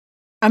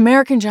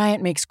American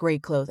Giant makes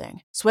great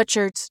clothing,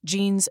 sweatshirts,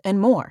 jeans, and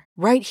more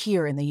right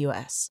here in the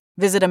U.S.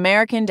 Visit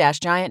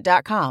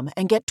American-Giant.com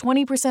and get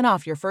 20%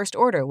 off your first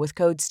order with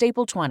code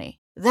STAPLE20.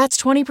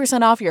 That's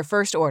 20% off your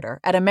first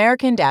order at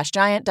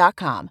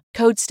American-Giant.com,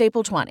 code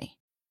STAPLE20.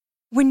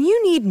 When you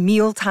need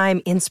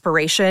mealtime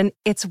inspiration,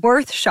 it's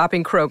worth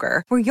shopping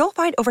Kroger, where you'll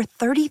find over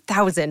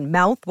 30,000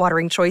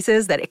 mouth-watering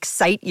choices that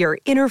excite your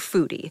inner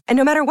foodie. And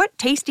no matter what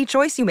tasty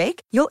choice you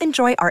make, you'll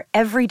enjoy our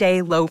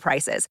everyday low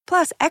prices,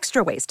 plus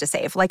extra ways to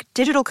save, like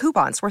digital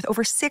coupons worth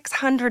over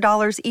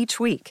 $600 each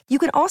week. You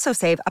can also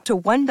save up to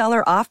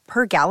 $1 off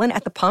per gallon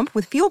at the pump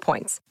with fuel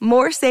points.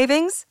 More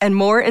savings and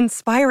more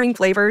inspiring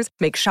flavors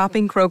make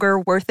shopping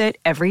Kroger worth it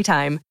every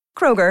time.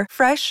 Kroger,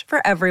 fresh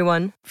for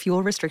everyone.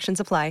 Fuel restrictions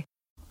apply.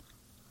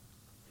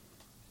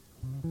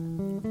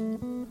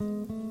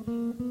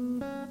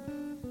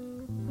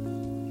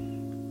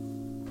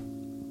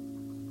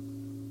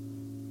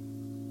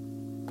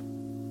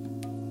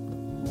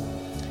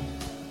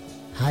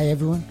 Hi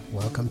everyone,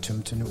 welcome to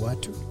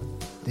Mtunuwatu.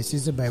 This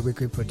is a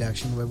bi-weekly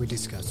production where we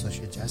discuss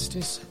social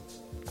justice,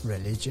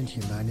 religion,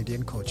 humanity,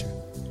 and culture.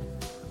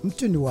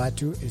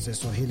 Mtunuwatu is a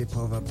Swahili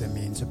proverb that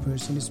means a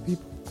person is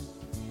people.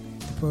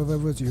 The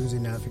proverb was used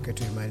in Africa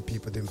to remind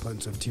people the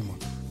importance of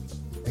teamwork,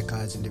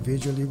 because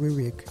individually we're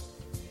weak,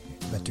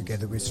 but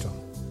together we're strong.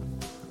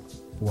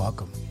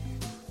 Welcome.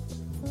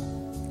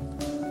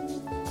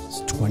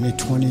 It's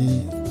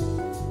 2020,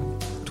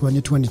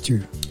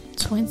 2022.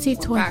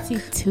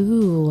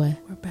 2022.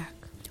 We're back.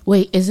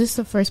 Wait, is this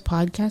the first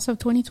podcast of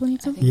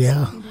 2022?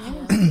 Yeah.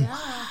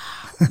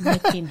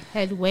 Making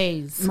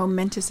headways.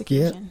 Momentous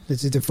Yeah, occasion.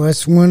 this is the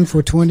first one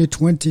for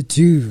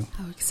 2022.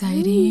 How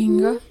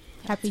exciting. Ooh.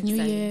 Happy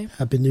New Year.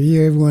 Happy New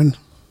Year, everyone.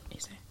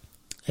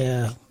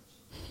 Yeah.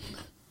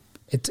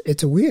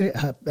 It's a weird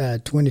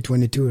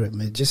 2022. I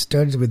mean, it just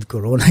started with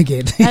Corona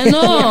again. I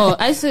know.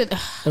 I said,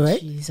 Right?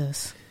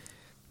 Jesus.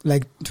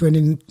 Like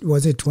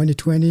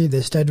 2020?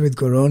 They started with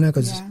Corona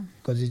because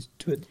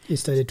it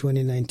started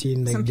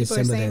 2019, like Some people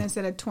December. are saying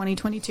instead of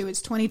 2022,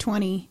 it's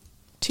 2022.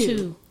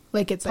 Two.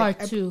 Like it's Part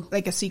like two.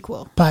 like a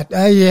sequel. But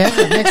yeah,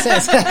 makes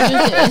sense.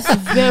 It's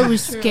very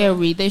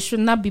scary. They should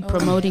not be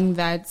promoting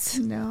that.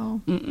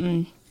 No.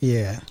 Mm-mm.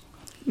 Yeah.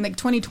 Like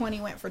 2020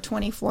 went for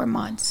 24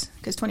 months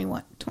because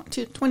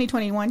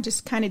 2021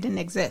 just kind of didn't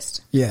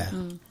exist. Yeah.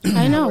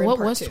 I know. We're in What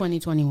part was two.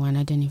 2021?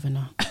 I didn't even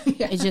know.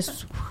 It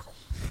just...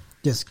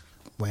 Just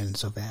went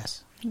so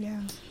fast.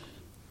 Yeah.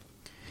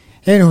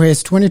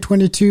 Anyways,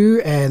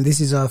 2022, and this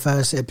is our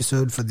first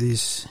episode for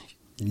this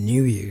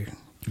new year,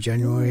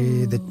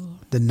 January the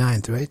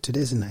 9th, right?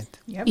 Today's the 9th.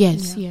 Yep.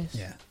 Yes, Yeah. yes.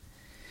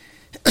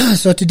 Yeah.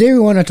 So today we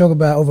want to talk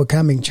about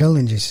overcoming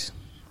challenges.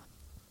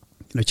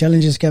 You know,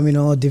 challenges come in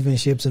all different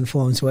shapes and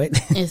forms, right?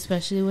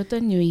 Especially with the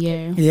new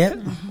year. Yeah.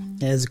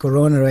 There's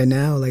Corona right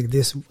now, like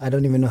this. I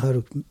don't even know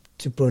how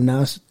to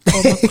pronounce.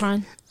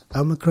 Omicron.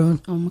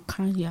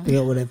 Omicron. Yeah.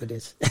 Yeah, whatever it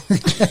is.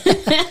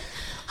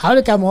 How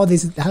do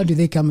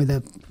they come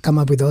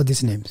up with all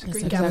these names? That's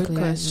Good exactly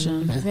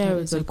question.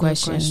 Very good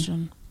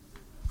question.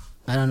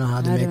 I don't know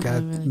how to I make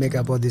don't really make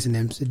up all these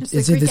names. It's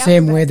Is the it the Greek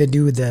same alphabet. way they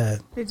do with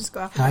the They just go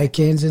off.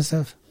 hurricanes and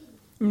stuff?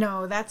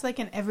 No, that's like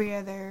in every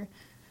other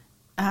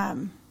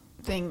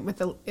thing with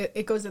the.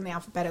 It goes in the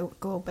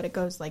alphabetical, but it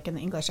goes like in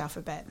the English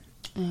alphabet.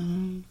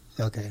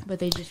 Okay. But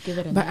they just give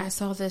it a But name. I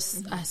saw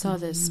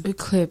this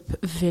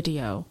clip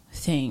video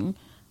thing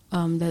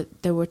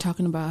that they were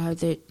talking about how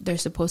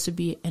there's supposed to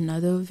be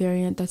another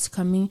variant that's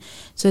coming.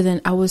 So then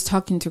I was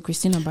talking to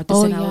Christina about this,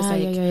 and I was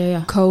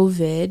like,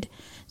 COVID.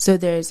 So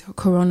there's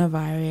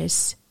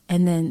coronavirus,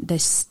 and then the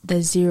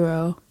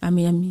zero.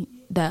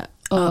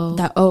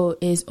 The O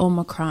is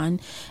Omicron,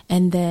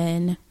 and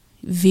then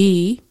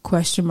V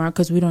question mark,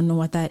 because we don't know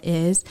what that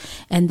is,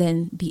 and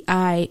then the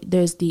I,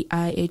 there's the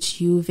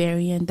IHU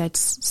variant that's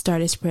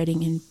started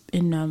spreading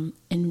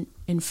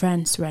in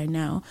France right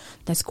now.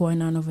 That's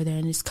going on over there,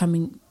 and it's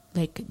coming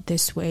like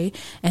this way.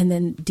 And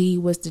then D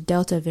was the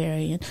Delta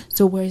variant.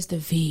 So where's the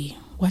V?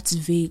 What's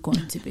V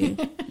going to be?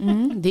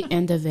 The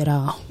end of it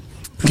all.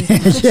 So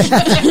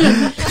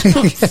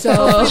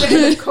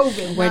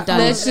COVID. We're done.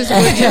 let's just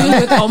we're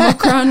dealing with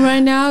Omicron right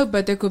now,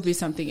 but there could be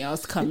something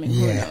else coming.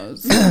 Yeah. Who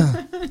knows?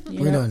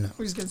 We don't know.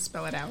 We're just gonna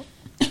spell it out.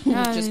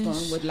 We're just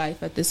going with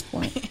life at this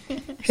point.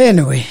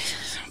 Anyway,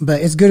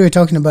 but it's good we're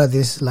talking about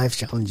these life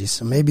challenges.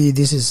 So maybe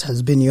this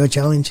has been your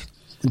challenge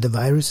with the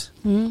virus.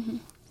 Mm-hmm.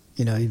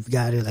 You know, you've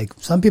got it like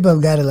some people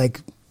have got it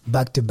like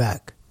back to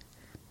back.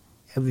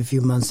 Every few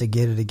months they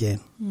get it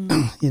again.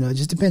 You know, it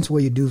just depends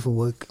what you do for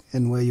work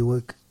and where you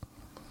work.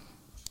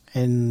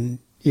 And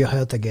your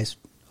health, I guess,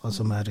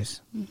 also matters.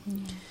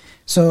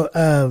 So,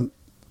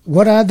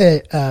 what are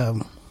the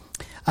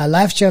are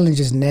life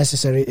challenges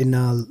necessary in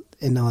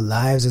our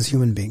lives as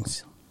human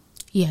beings?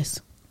 Yes.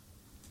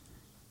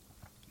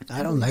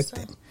 I don't like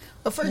that.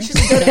 But first, should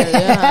we go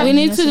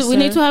to we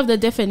need to have the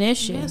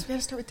definition. Yes, we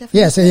gotta start with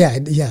definition. Yeah,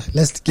 so yeah.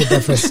 Let's get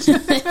that first.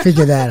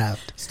 Figure that out.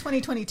 It's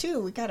 2022.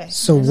 We gotta.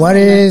 So, what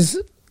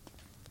is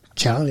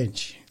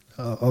challenge?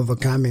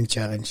 Overcoming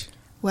challenge?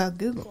 Well,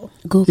 Google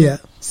Yeah.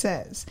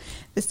 says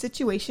the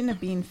situation of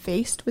being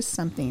faced with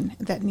something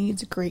that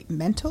needs great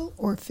mental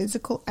or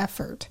physical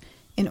effort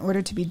in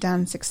order to be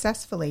done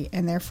successfully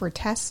and therefore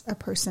tests a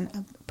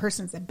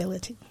person's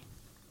ability.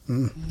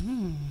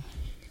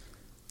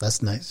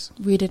 That's nice.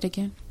 Read it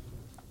again.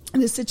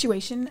 The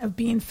situation of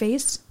being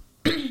faced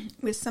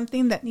with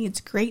something that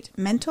needs great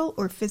mental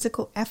or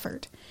physical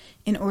effort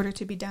in order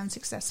to be done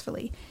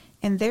successfully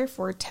and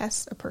therefore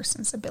tests a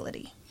person's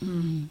ability.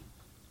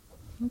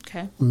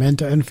 Okay.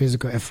 Mental and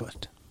physical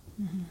effort.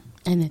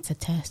 And it's a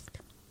test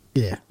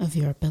Yeah. of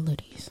your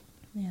abilities.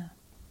 Yeah.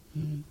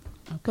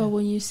 But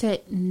when you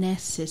said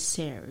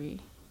necessary,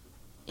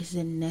 is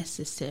it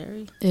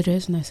necessary? It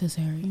is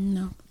necessary.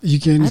 No. You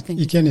I think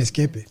you it's can't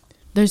escape it.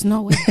 There's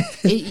no way.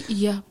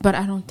 Yeah, but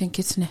I don't think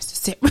it's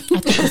necessary.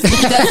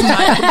 That's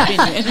my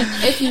opinion.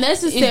 It's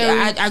necessary.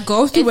 I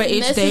go through it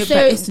each day,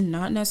 but it's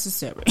not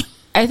necessary.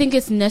 I think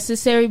it's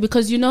necessary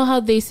because you know how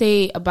they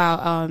say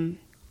about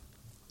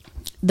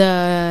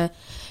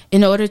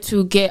in order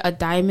to get a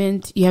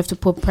diamond, you have to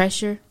put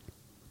pressure.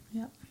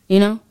 Yeah. You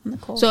know?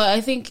 Nicole. So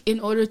I think in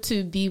order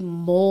to be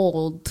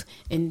molded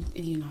and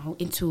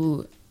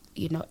into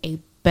a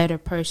better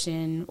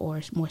person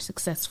or more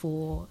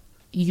successful,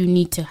 you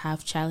need to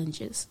have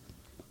challenges.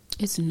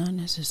 It's not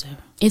necessary.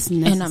 It's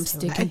necessary. And I'm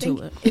sticking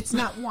to it. It's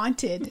not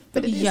wanted,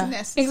 but it is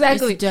necessary.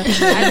 Exactly. It's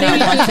definitely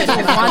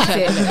not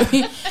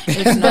wanted.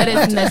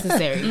 It's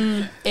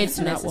necessary. It's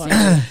necessary.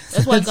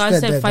 That's why God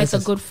said fight a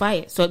good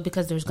fight. So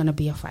because there's going to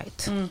be a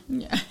fight.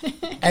 Yeah.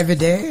 Every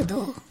day,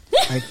 though.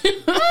 Like,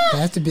 it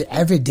has to be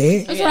every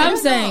day. That's what I'm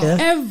saying. Yeah.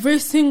 Every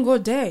single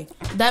day.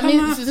 That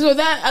means so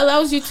that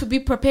allows you to be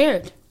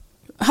prepared.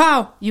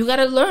 How? You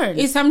gotta learn.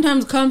 It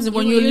sometimes comes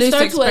when you least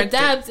start to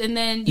adapt, and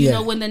then you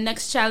know when the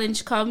next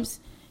challenge comes,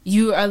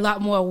 you are a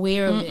lot more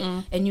aware of it,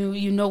 and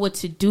you know what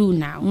to do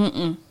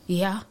now.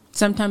 Yeah.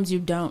 Sometimes you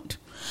don't.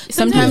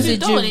 Sometimes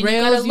it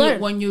derails you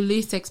when you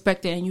least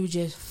expect it, and you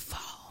just fall.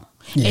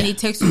 Yeah. And it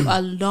takes you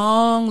a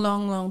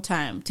long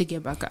time to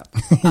get back up.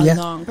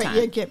 Long time. But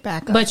you get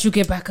back up. But you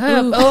get back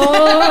up.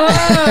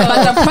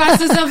 But the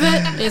process of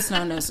it, it's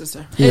not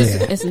necessary. Yeah.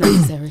 It's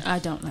necessary. I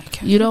don't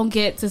like it. You don't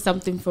get to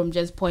something from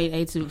just point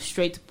A to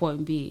straight to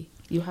point B.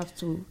 You have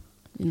to,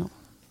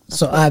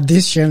 So are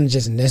these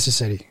challenges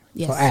necessary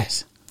for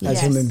us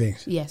as human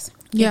beings? Yes.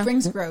 It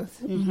brings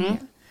growth. Yeah.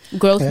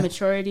 Growth,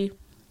 maturity.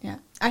 Yeah.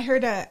 I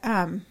heard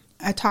a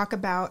talk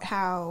about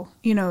how,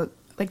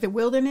 like the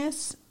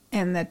wilderness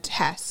and the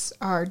tests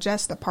are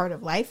just a part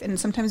of life. And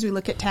sometimes we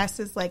look at tests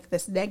as like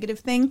this negative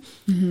thing,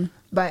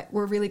 but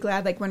we're really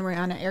glad like when we're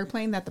on an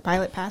airplane that the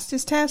pilot passed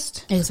his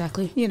test.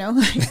 Exactly.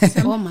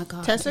 Oh my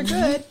God. Tests are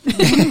good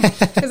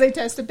because they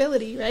test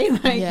ability, right?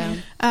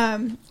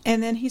 And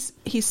then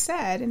he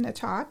said in the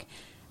talk,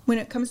 when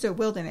it comes to a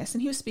wilderness,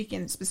 and he was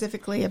speaking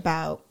specifically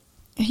about,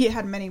 he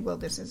had many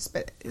wildernesses,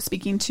 but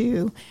speaking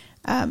to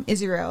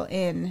Israel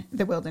in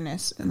the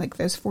wilderness in like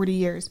those 40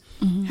 years,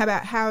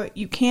 about how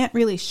you can't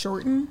really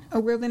shorten a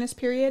wilderness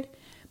period,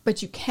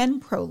 but you can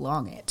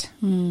prolong it.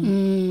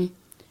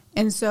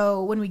 And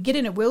so when we get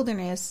in a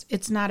wilderness,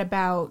 it's not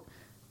about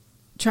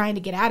trying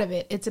to get out of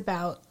it. It's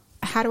about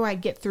how do I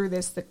get through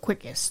this the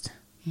quickest,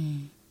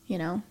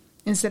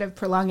 instead of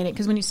prolonging it.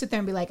 Because when you sit there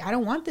and be like, I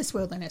don't want this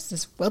wilderness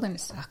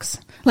sucks.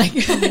 Like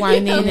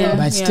whining.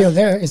 But it's still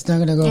there. It's not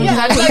going to go.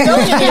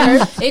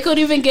 It could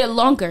even get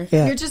longer.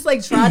 Yeah. You're just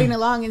like trotting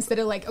along instead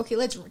of like, okay,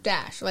 let's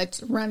dash.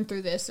 Let's run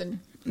through this and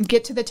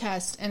get to the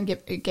test and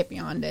get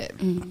beyond it.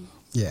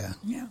 Yeah.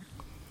 Yeah.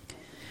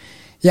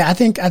 Yeah, I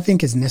think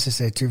it's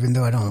necessary too, even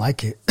though I don't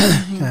like it.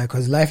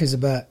 Because life is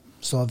about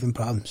solving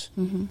problems,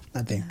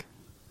 I think.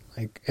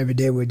 Like every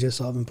day we're just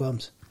solving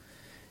problems.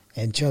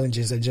 And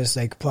challenges are just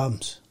like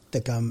problems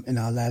that come in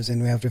our lives,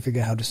 and we have to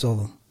figure out how to solve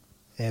them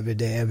every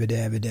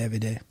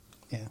day.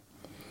 Yeah.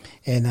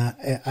 And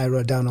I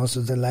wrote down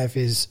also that life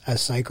is a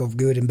cycle of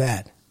good and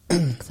bad.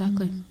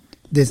 Exactly.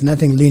 There's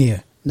nothing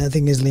linear.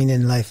 Nothing is linear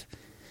in life.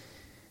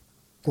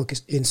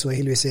 In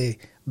Swahili we say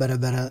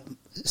barabara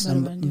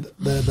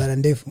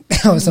ndefu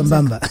or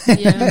sambamba.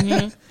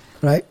 Yeah.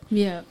 Right?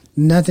 Yeah.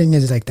 Nothing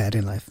is like that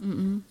in life.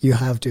 You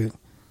have to.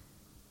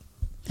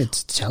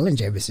 It's a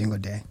challenge every single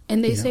day.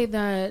 And they say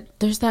that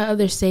there's that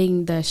other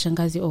saying that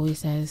Shangazi always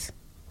says.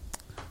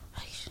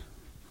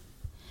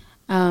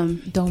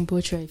 Don't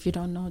butcher it. If you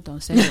don't know,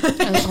 don't say it.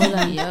 Hold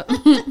on. Yep.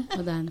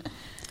 Hold on.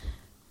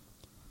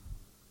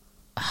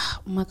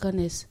 My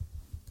goodness.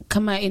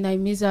 Kama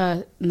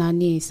inaimiza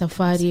nani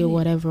safari or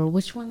whatever.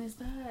 Which one is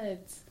that?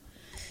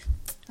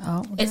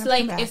 Oh, it's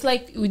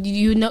like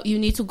you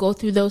need to go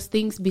through those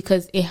things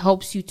because it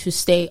helps you to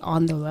stay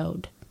on the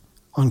road.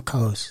 On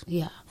course.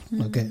 Yeah.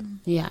 Okay.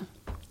 Yeah.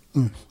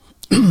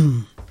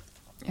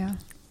 Yeah.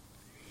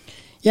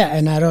 Yeah,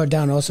 and I wrote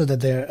down also that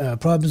their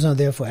problems are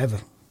there forever,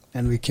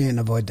 and we can't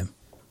avoid them.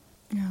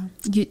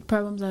 Yeah.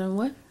 Problems are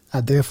what?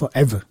 Are there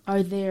forever.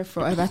 Are there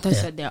forever. I thought you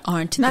said there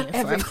aren't. Not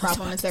there every forever.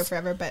 problem is there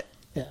forever, but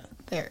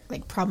they're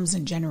like problems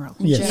in general.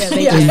 Yes.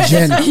 In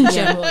general. In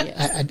general,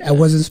 yes. I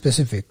wasn't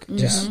specific,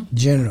 just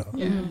general.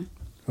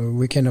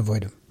 We can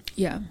avoid them.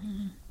 Yeah.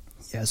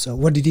 Yeah. So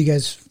what did you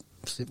guys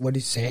say? What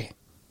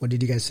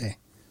did you guys say?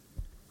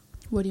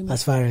 What do you mean?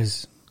 As far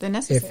as They're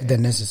necessary. if they're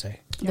necessary.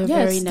 They're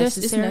Yes, very this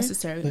is necessary.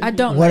 necessary. But I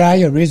don't. What like are it.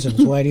 your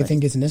reasons? Why do you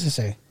think it's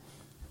necessary?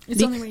 It's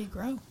the only way you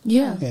grow.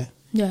 Yeah. Yeah.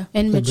 Yeah.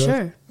 And The growth.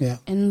 mature. Yeah.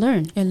 And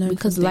learn. And learn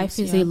because from life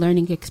things, is yeah. a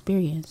learning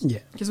experience. Yeah.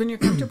 Because when you're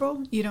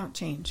comfortable, you don't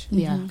change.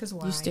 Yeah. Because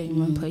why? You stay in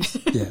one place.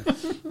 Yeah.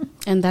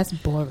 And that's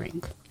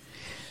boring.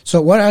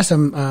 So what are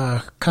some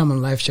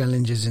common life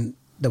challenges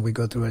that we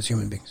go through as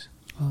human beings?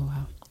 Oh,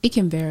 wow. It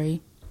can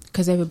vary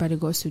because everybody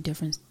goes through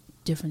different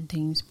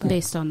things. But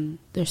Based on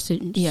their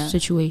Yeah.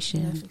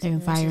 situation, Yeah, their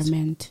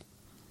environment.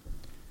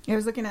 I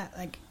was looking at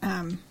like,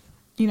 kind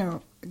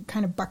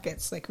of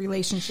buckets like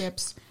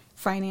relationships,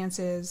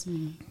 finances,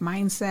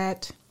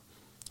 mindset,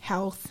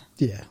 health.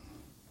 Yeah.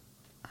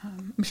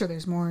 I'm sure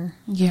there's more.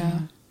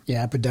 yeah.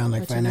 Yeah, I put down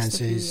like What's a list of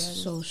finances.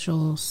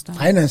 Social stuff.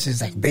 Finance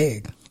is like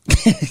big.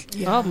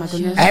 Oh, my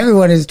goodness.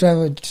 Everyone is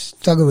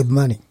struggle with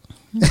money.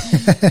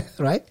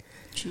 Right?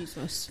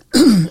 Jesus.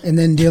 And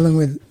then dealing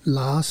with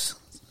loss.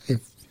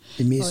 If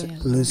you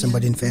lose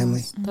somebody in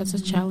family, That's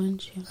a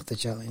challenge. Yeah. that's a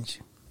challenge.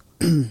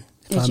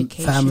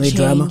 Education. Family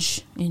drama.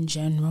 Change in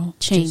general.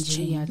 Change. Just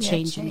Yeah,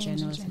 change in change in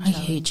general. is a I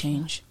hate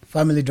challenge. change.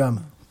 Family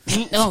drama.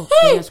 Oh,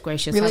 goodness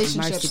gracious. Have mercy,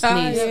 Relationships.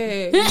 please.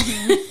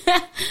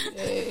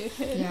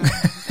 Yeah.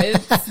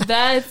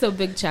 That's a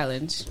big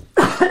challenge.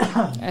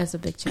 That's a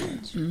big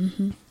challenge.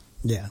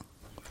 Yeah.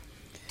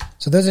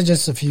 So those are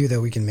just a few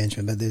that we can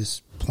mention, but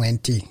there's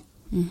plenty.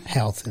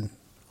 Health and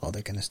all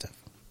that kind of stuff.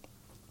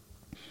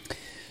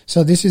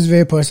 So this is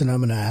very personal.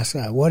 I'm going to ask,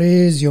 what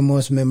is your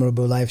most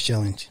memorable life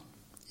challenge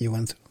you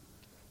went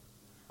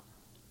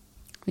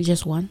through?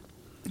 Just one?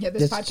 Yeah,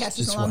 this Just- podcast just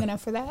isn't long one.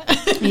 enough for that.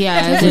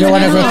 Yeah. We don't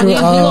want to go through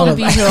We're all going to of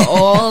be it. here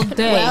all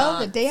day. Well,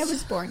 the day I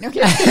was born.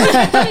 Okay.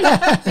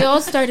 It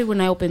all started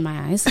when I opened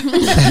my eyes. And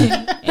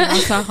I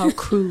saw how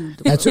crude.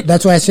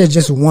 That's why I said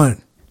just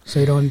one. So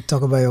you don't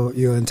talk about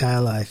your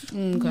entire life.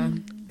 Okay.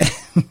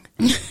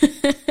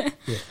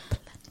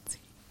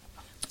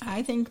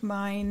 I think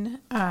mine,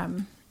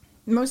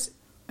 most,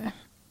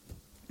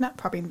 not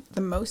probably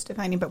the most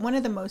defining, but one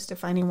of the most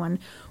defining one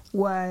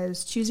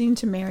was choosing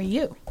to marry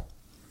you.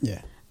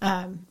 Yeah.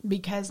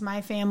 Because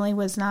my family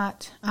was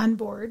not on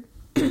board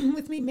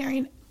with me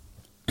marrying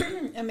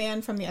a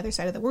man from the other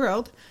side of the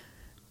world,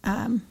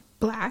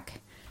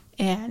 black,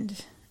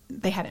 and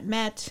they hadn't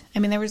met. I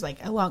mean, there was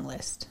like a long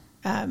list,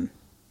 of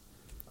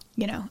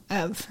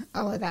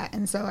all of that.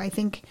 And so I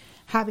think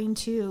having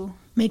to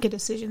make a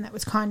decision that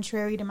was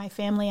contrary to my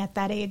family at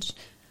that age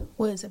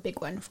was a big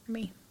one for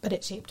me, but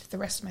it shaped the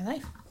rest of my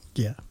life.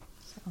 Yeah.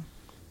 So.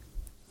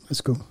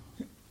 That's cool.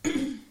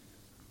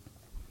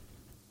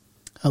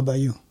 How about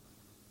you,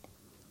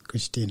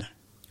 Christina?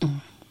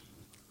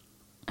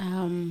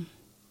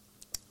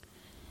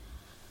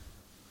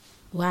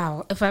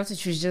 Wow. If I have to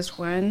choose just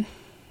one,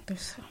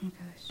 there's, oh my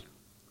gosh.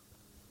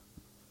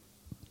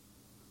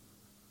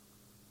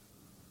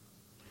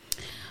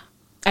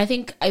 I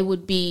think I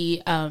would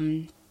be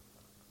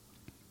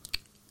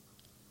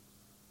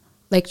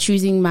like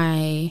choosing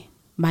my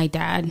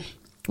dad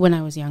when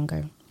I was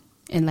younger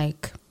and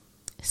like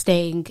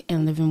staying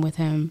and living with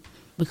him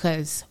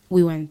because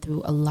we went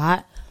through a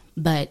lot,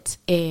 but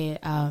it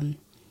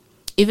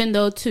even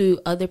though to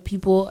other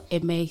people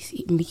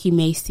he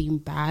may seem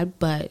bad,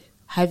 but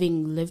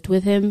having lived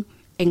with him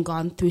and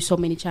gone through so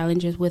many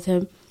challenges with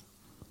him,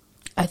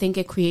 I think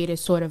it created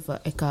sort of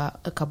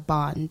a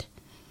bond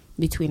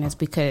between us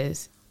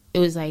because it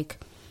was like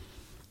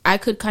I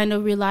could kind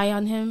of rely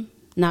on him,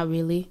 not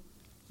really,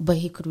 but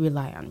he could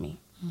rely on me.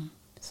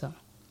 So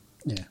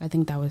Yeah. I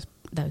think that was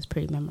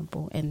pretty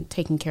memorable, and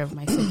taking care of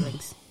my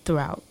siblings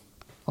throughout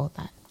all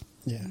that.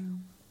 Yeah.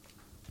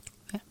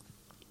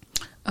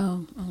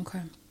 Oh,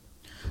 okay.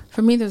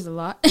 For me, there's a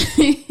lot.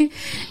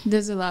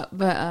 There's a lot,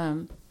 but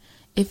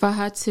if I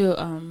had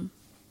to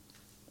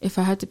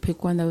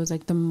pick one that was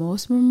like the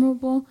most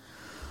memorable,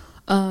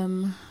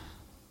 for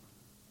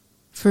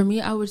me,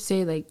 I would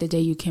say like the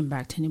day you came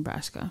back to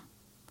Nebraska.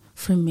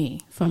 For me,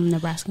 From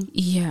Nebraska?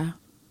 yeah,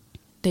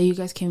 that you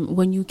guys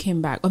when you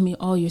came back. I mean,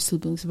 all your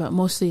siblings, but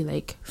mostly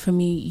like for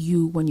me,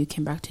 you when you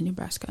came back to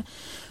Nebraska,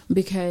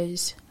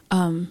 because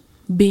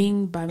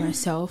being by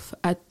myself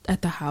at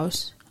the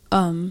house,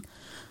 and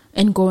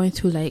going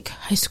through like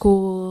high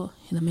school,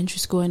 elementary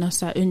school, and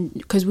outside, and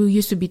because we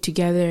used to be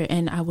together,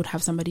 and I would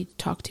have somebody to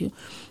talk to,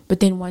 but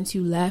then once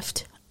you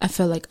left, I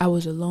felt like I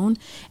was alone,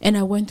 and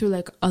I went through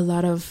like a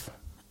lot of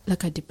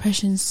like a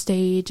depression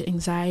stage,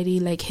 anxiety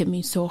like hit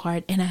me so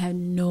hard, and I had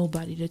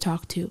nobody to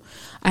talk to.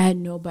 I had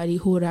nobody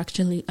who would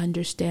actually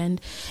understand,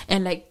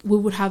 and like we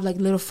would have like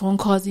little phone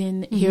calls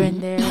in here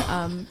and there,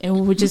 and we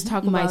would just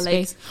talk about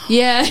MySpace.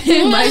 like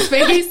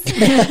MySpace.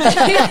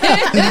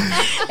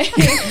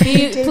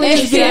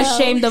 Please be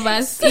ashamed of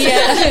us.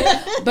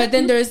 Yeah, but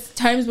then there's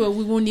times where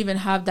we won't even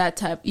have that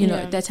type,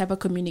 that type of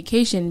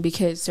communication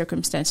because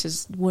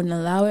circumstances wouldn't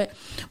allow it.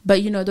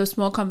 But those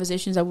small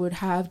conversations I would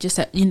have, just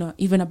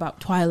even about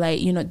Twilight like,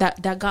 you know,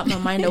 that got my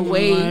mind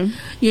away,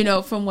 you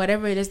know, from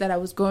whatever it is that I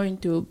was going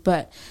through.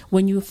 But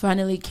when you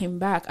finally came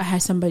back, I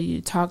had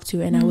somebody to talk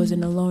to, and I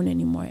wasn't alone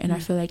anymore. And I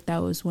feel like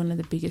that was one of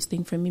the biggest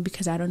thing for me,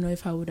 because I don't know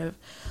if I would have,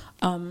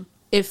 I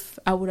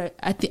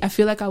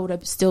feel like I would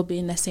have still been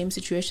in the same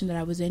situation that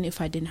I was in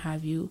if I didn't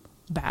have you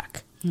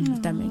back.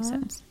 If that makes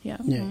sense. Yeah.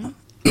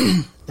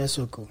 That's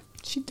so cool.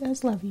 She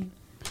does love you.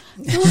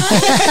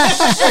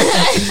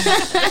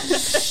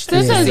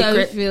 Sometimes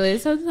I feel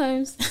it.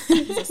 Sometimes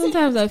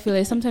I feel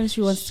it. Sometimes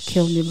she wants to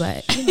kill me,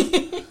 but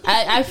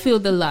I feel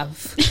the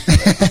love.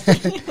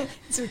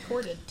 It's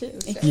recorded too.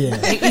 So. Yeah.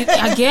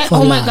 I get.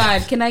 For my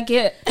God! Can I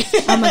get?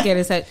 I'm gonna get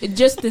it.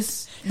 Just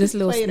this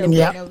little. Play it over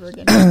and over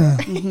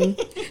again.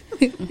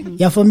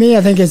 Yeah, for me,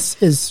 I think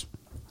it's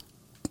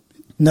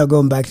not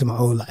going back to my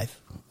old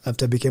life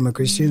after I became a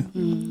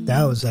Christian.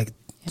 That was like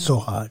so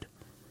hard.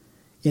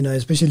 You know,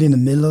 especially in the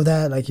middle of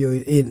that, like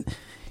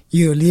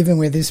you're living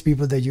with these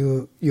people that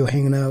you're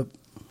hanging out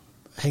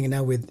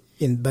with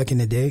back in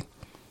the day.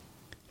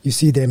 You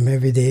see them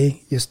every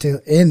day. You're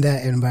still in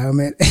that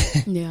environment.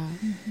 Yeah.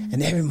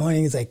 And every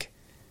morning it's like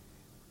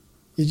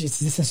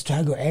it's a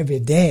struggle every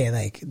day.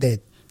 Like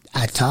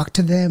I talk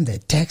to them, they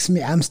text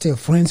me, I'm still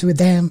friends with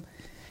them,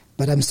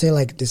 but I'm still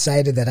like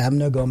decided that I'm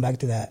not going back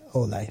to that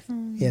old life.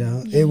 You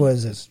know, it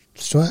was a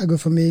struggle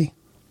for me,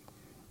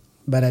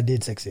 but I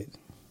did succeed.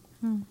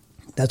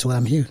 That's why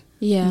I'm here.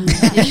 Yeah.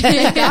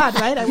 Thank God,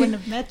 right? I wouldn't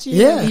have met you.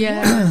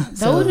 Yeah.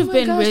 That would have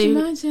been really.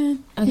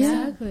 Imagine.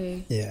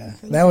 Exactly. Yeah.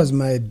 That was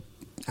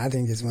I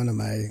think it's one of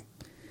my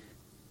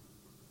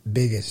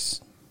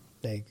biggest,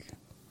 like,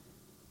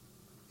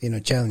 you know,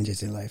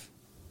 challenges in life,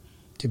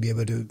 to be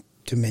able to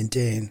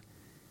maintain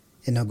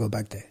and not go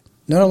back there.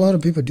 Not a lot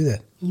of people do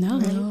that. No.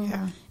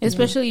 Yeah.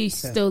 Especially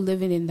still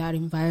living in that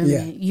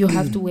environment. You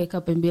have to wake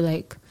up and be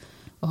like,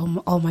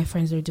 oh, all my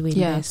friends are doing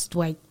this.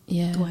 Do I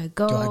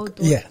go?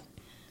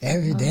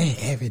 Every day.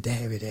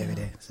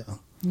 So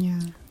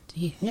Yeah.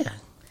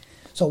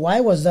 So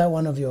why was that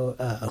one of your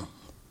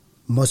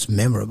most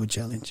memorable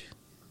challenge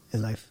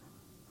in life?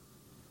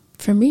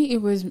 For me,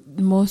 it was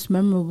most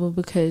memorable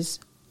because,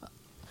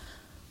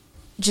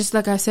 just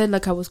like I said,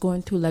 like I was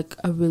going through like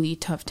a really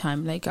tough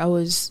time. Like I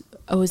was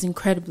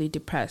incredibly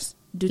depressed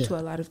due to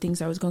a lot of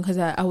things I was going, because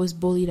I was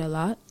bullied a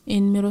lot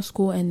in middle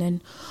school and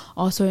then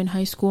also in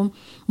high school.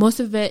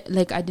 Most of it,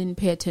 like, I didn't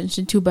pay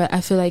attention to, but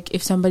I feel like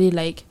if somebody,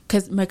 like,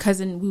 because my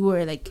cousin, we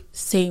were like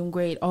same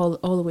grade all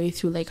the way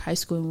through like high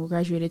school, and we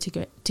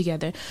graduated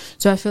together.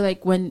 So I feel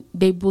like when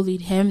they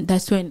bullied him,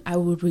 that's when I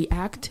would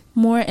react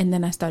more, and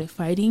then I started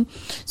fighting.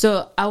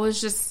 So I was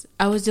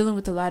dealing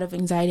with a lot of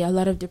anxiety, a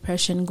lot of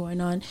depression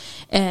going on.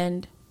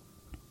 And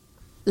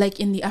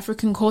like in the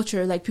African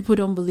culture, like people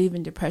don't believe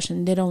in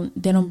depression. They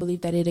don't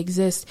believe that it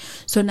exists.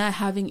 So not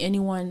having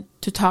anyone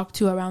to talk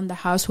to around the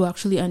house who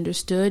actually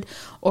understood,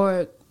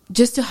 or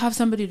just to have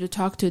somebody to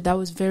talk to, that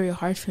was very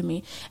hard for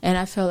me. And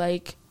I felt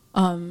like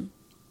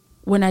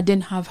when I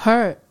didn't have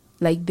her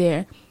like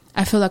there,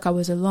 I felt like I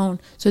was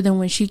alone. So then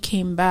when she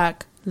came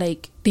back,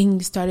 like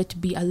things started to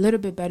be a little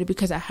bit better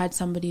because I had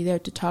somebody there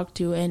to talk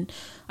to, and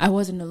I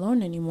wasn't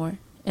alone anymore.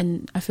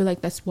 And I feel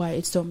like that's why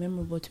it's so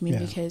memorable to me,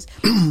 because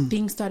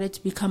things started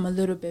to become a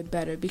little bit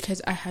better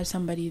because I had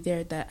somebody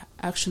there that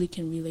actually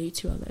can relate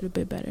to a little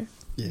bit better.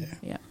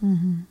 Yeah.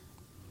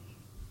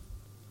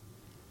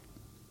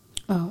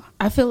 Oh,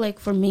 I feel like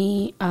for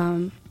me,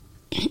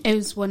 it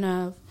was one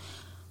of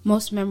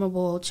most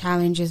memorable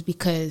challenges,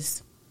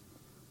 because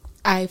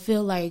I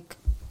feel like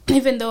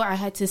even though I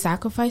had to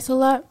sacrifice a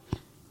lot,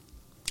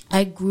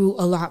 I grew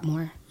a lot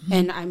more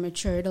and I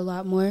matured a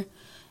lot more.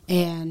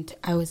 And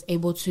I was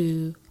able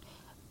to,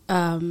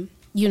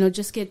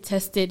 just get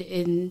tested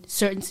in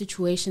certain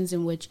situations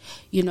in which,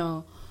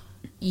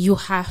 you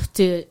have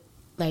to,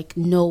 like,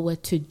 know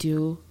what to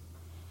do.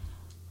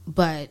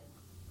 But,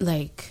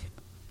 like,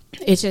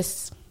 it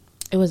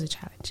was a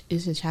challenge.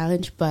 It's a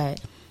challenge,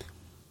 but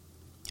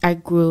I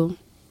grew,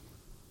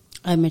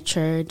 I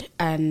matured,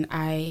 and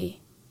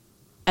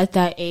at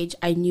that age,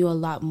 I knew a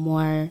lot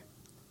more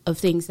of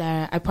things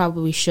that I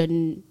probably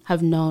shouldn't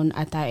have known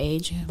at that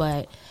age,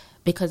 but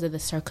because of the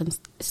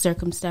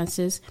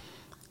circumstances,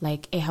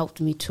 like, it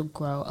helped me to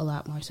grow a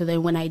lot more. So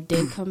then when I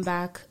did come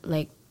back,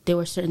 like, there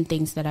were certain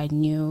things that I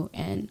knew,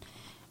 and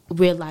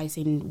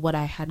realizing what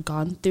I had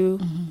gone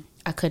through,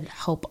 I could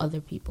help other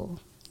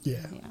people.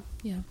 Yeah.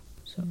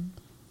 So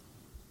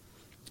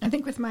I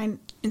think with mine,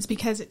 it's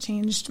because it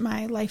changed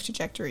my life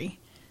trajectory.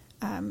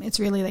 It's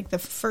really like the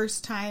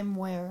first time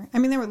where, I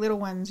mean, there were little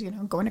ones,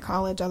 going to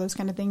college, all those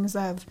kind of things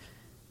of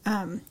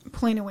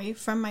pulling away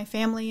from my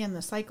family and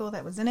the cycle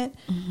that was in it,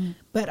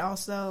 but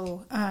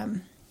also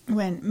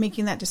when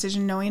making that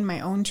decision, knowing my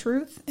own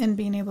truth and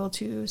being able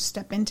to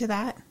step into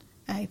that,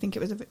 I think it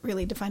was a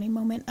really defining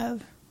moment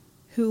of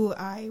who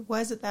I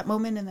was at that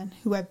moment and then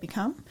who I've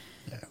become.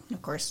 Yeah. And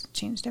of course,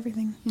 changed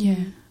everything. Yeah.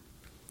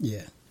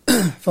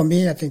 For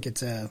me, I think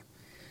it's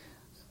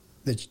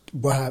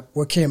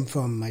what came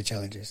from my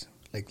challenges,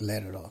 like,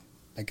 led it all.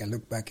 Like, I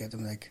look back at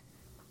them like,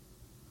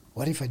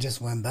 what if I just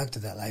went back to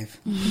that life,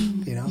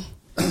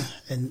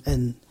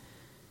 and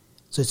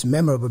So it's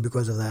memorable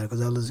because of that,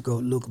 because I always go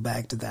look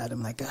back to that.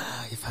 I'm like,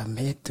 if I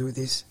made through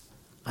this,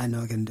 I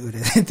know I can do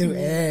this through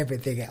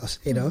everything else,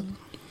 you know.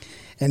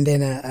 And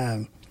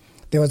then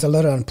there was a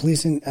lot of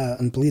unpleasant,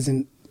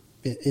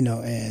 you know,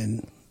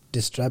 and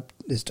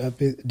disruptive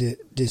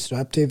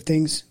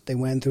things they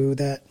went through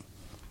that.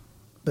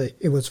 But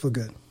it was for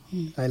good.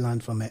 I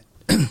learned from it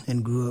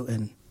and grew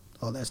and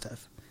all that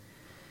stuff.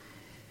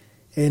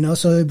 And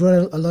also it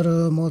brought a lot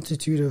of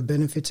multitude of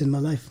benefits in my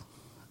life.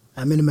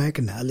 I'm in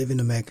America now. I live in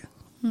America.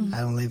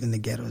 I don't live in the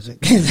ghettos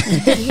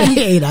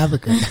in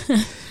Africa.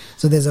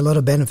 So there's a lot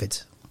of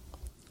benefits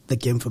that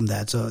came from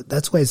that. So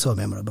that's why it's so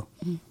memorable.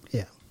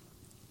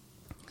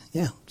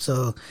 Yeah.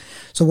 So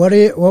what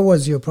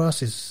was your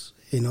process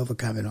in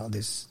overcoming all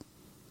these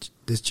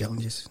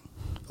challenges,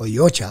 or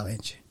your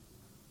challenge?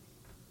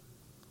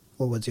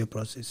 What was your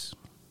process?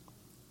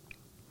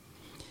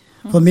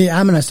 For me,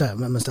 I'm gonna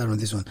start on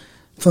this one.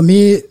 For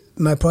me,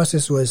 my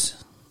process was,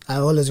 I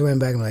always went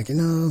back and like, you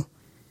know,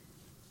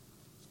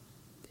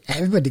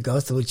 everybody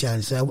goes through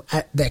challenges. So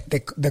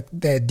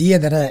the idea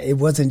that it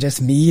wasn't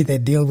just me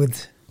that deal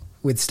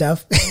with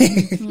stuff.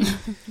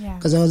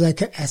 Because I was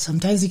like,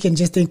 sometimes you can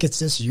just think it's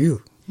just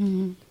you.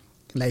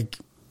 Like,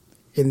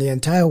 in the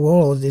entire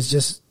world, it's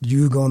just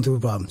you going through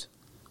problems.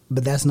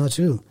 But that's not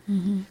true.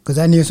 Because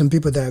I knew some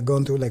people that are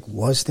going through like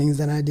worse things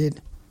than I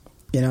did,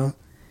 you know.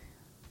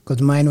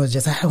 Because mine was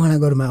just, I want to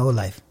go to my old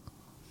life.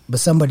 But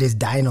somebody's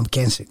dying of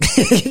cancer,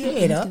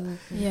 you know.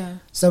 Yeah.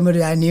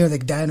 Somebody I knew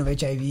like dying of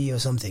HIV or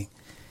something.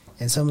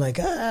 And so I'm like,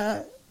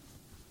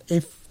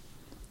 if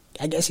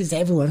I guess it's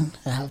everyone,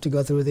 I have to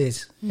go through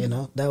this, you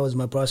know. That was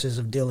my process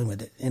of dealing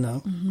with it, you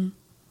know.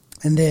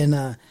 And then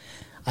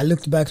I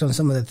looked back on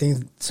some of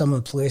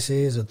the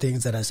places or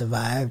things that I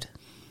survived,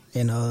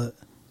 you know,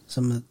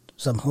 some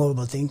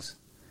horrible things.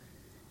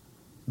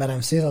 But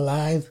I'm still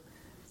alive.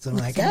 So I'm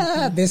like,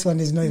 this one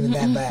is not even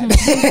that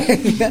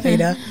bad, you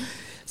know.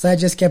 So I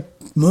just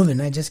kept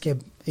moving. I just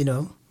kept, you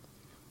know,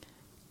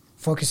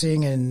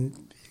 focusing and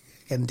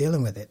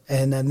dealing with it.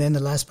 And then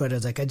the last part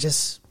was like, I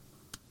just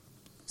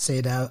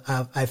said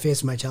I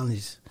faced my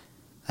challenges.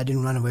 I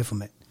didn't run away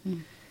from it.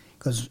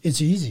 Because it's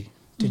easy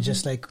to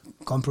just like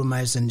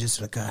compromise and just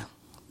like,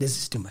 this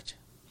is too much.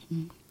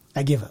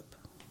 I give up.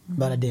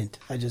 But I didn't.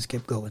 I just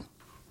kept going.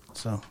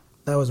 So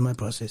that was my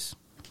process.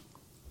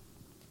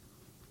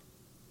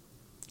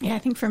 Yeah, I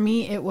think for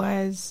me it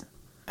was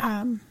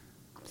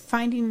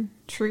finding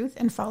truth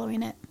and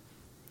following it.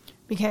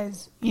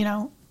 Because, you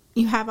know,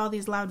 you have all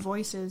these loud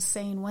voices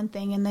saying one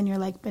thing, and then you're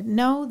like, but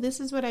no, this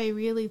is what I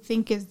really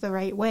think is the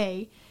right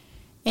way.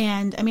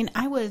 And, I mean,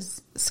 I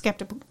was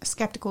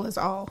skeptical as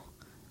all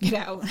get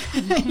out.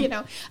 You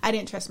know, I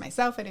didn't trust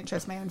myself. I didn't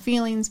trust my own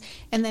feelings.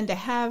 And then to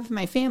have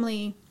my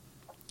family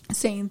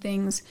saying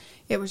things,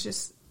 it was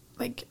just,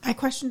 like, I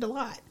questioned a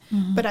lot.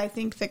 But I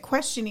think the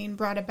questioning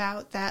brought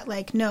about that,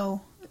 like,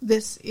 no,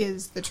 this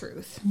is the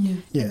truth.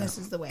 And this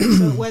is the way.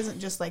 So it wasn't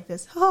just like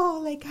this,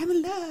 like, I'm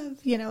in love.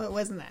 You know, it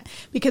wasn't that.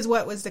 Because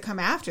what was to come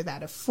after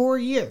that of 4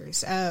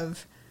 years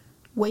of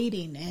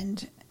waiting,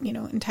 and, you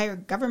know, entire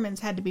governments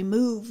had to be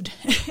moved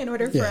in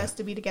order for us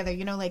to be together,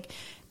 you know, like,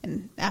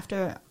 and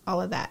after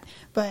all of that.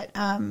 But,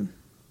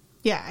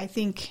 I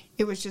think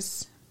it was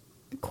just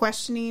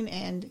questioning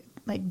and,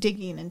 like,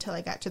 digging until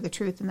I got to the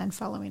truth and then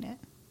following it.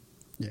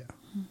 Yeah.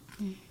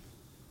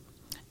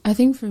 I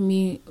think for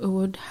me, it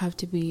would have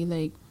to be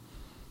like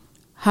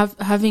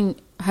having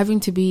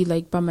to be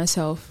like by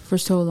myself for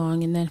so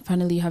long, and then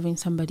finally having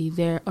somebody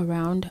there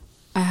around.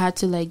 I had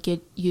to like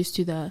get used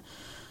to the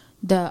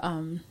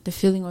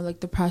feeling or like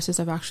the process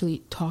of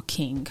actually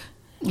talking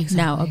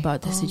now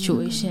about the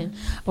situation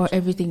or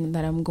everything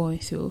that I'm going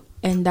through,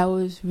 and that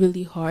was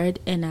really hard.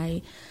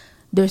 And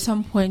there's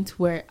some points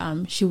where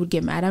she would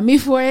get mad at me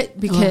for it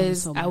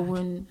because I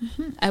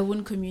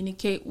wouldn't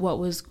communicate what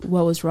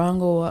was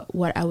wrong or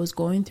what I was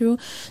going through.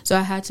 So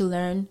I had to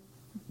learn,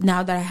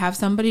 now that I have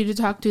somebody to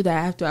talk to, that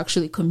I have to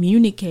actually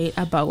communicate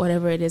about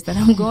whatever it is that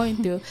I'm going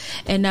through,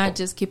 and not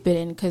just keep it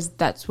in, because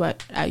that's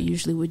what I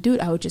usually would do.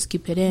 I would just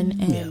keep it in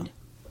and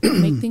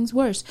make things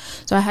worse.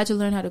 So I had to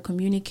learn how to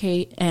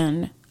communicate,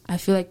 and I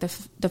feel like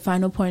the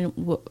final point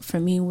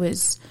for me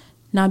was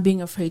not being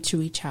afraid to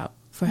reach out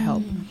for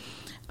help.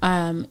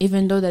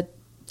 Even though that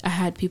I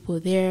had people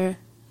there,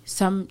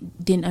 some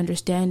didn't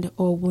understand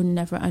or would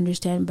never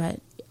understand, but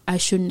I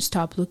shouldn't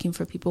stop looking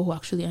for people who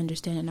actually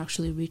understand and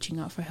actually reaching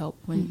out for help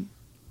when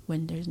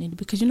there's needed,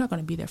 because you're not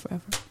going to be there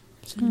forever.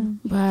 So.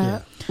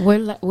 But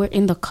we're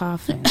in the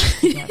coffin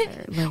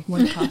together. Like,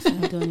 one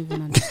coffin. I don't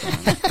even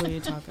understand what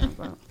you're talking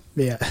about.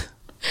 Yeah.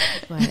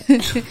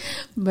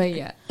 But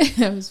yeah,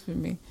 that was for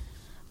me.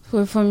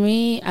 For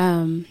me,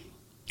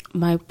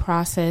 my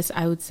process,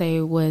 I would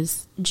say,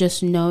 was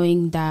just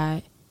knowing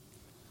that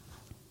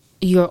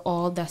you're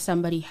all that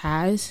somebody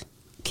has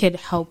could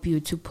help you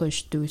to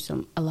push through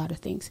a lot of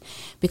things.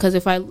 Because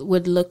if I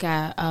would look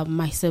at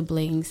my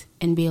siblings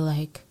and be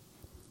like,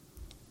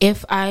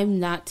 if I'm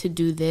not to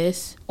do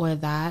this or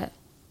that,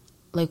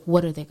 like,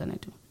 what are they going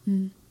to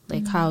do?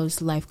 Like,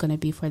 how's life going to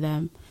be for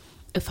them?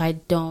 if I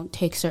don't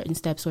take certain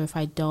steps or if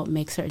I don't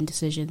make certain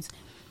decisions,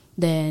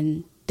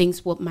 then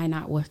things might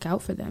not work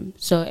out for them.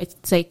 So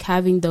it's like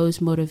having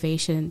those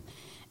motivation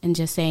and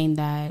just saying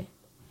that,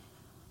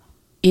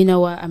 you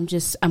know what, I'm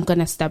going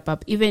to step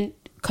up. Even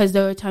because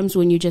there are times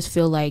when you just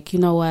feel like, you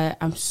know what,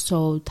 I'm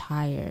so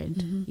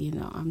tired. You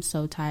know, I'm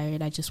so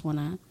tired. I just want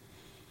to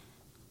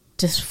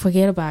just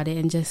forget about it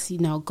and just, you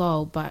know,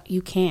 go. But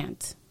you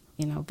can't,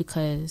 you know,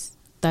 because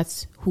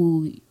that's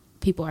who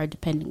people are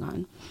depending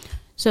on.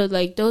 So,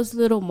 like, those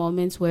little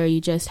moments where you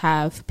just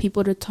have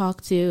people to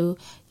talk to,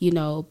 you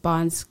know,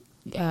 bonds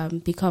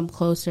become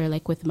closer,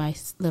 like with my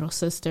little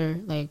sister.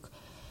 Like,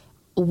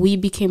 we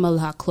became a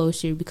lot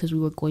closer because we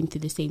were going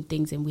through the same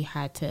things and we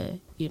had to,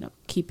 you know,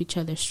 keep each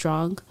other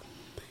strong.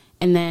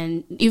 And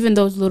then even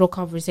those little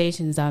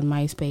conversations on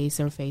MySpace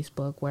or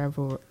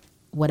Facebook,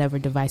 whatever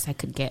device I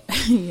could get,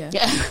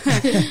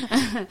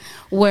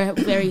 were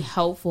very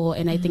helpful.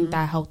 And I think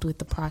that helped with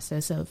the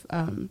process of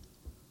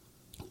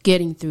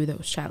getting through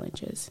those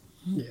challenges.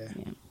 Yeah,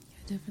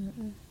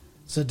 definitely.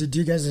 So did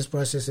you guys' this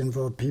process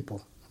involve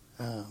people?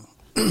 Or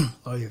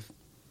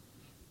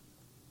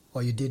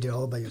you did it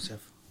all by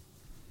yourself?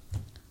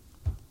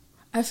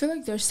 I feel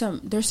like there's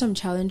some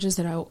challenges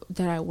that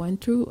I went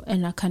through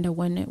and I kind of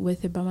went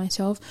with it by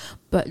myself,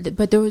 but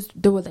there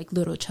were like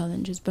little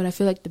challenges, but I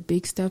feel like the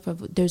big stuff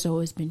there's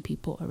always been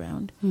people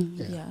around.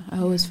 Yeah, I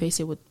always face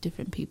it with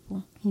different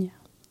people. Yeah,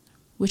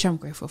 which I'm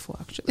grateful for,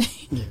 actually.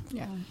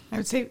 Yeah, I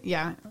would say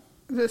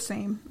the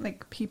same.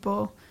 Like,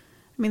 people,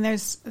 I mean,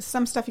 there's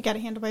some stuff you got to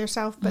handle by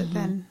yourself, but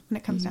then when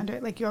it comes down to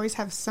it, like, you always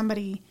have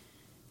somebody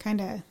kind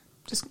of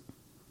just,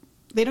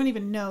 they don't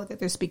even know that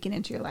they're speaking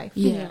into your life.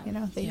 Yeah. You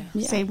know, they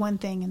say one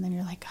thing and then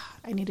you're like, God,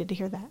 I needed to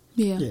hear that.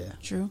 Yeah.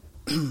 True.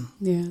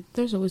 Yeah,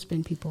 there's always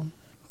been people.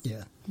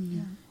 Yeah,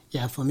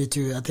 for me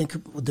too. I think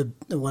two of the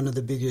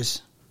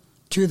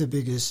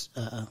biggest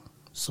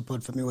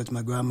support for me was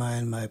my grandma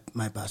and my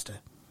pastor.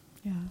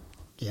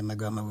 Yeah, my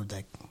grandma would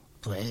like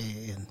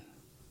pray and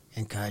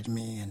encourage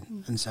me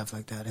and stuff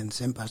like that, and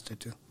same pastor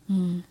too.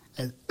 And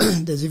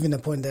there's even a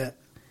point that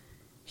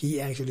he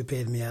actually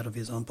paid me out of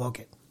his own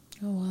pocket.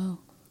 Oh, wow.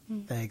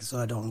 Like, so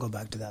I don't go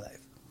back to that life.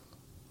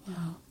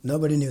 Wow.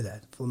 Nobody knew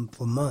that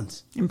for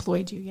months.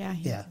 Employed you, yeah.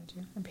 Yeah. Employed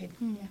you and paid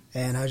you,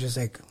 And I was just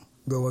like,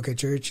 go work at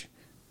church,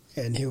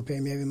 and he'll pay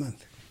me every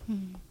month.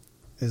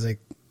 It's like,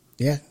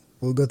 yeah,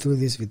 we'll go through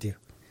this with you.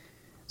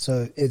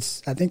 So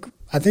it's, I think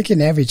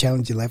in every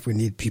challenge in life we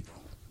need people.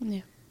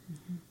 Yeah.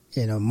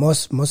 You know,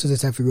 most of the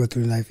stuff we go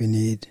through in life, we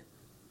need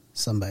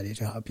somebody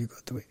to help you go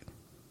through it.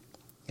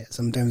 Yeah,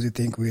 sometimes we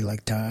think we're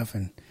like tough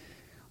and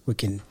I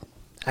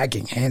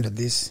can handle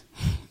this,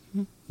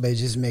 but you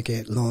just make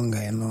it longer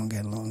and longer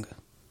and longer.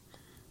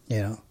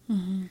 You know,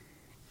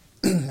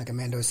 like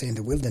Amanda was saying,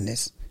 the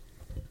wilderness.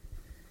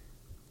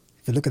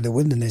 If you look at the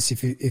wilderness,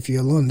 if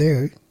you're alone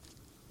there,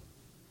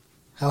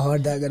 how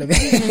hard that gonna be?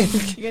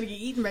 You're gonna get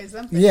eaten by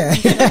something. Yeah.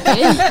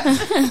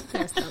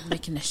 Stop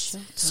making a show.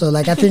 So,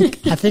 like, I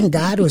think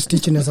God was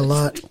teaching us a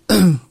lot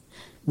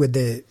with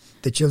the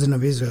children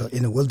of Israel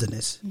in the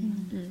wilderness.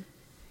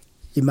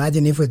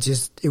 Imagine if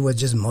it was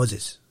just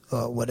Moses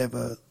or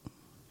whatever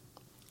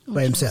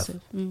by himself.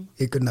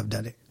 He couldn't have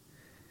done it.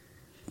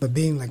 But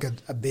being like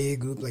a big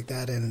group like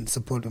that and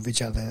support of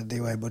each other, they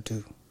were able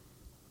to,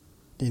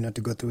 you know,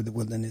 to go through the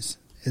wilderness.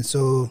 And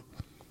so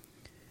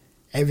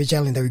every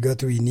challenge that we go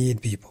through, you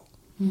need people.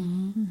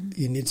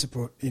 You need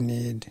support. You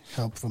need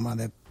help from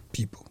other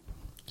people.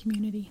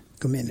 Community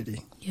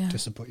to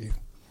support you.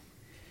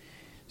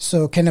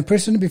 So can a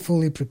person be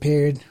fully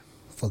prepared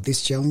for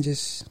these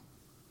challenges?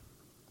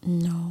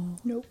 No.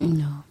 Nope.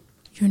 No.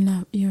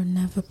 You're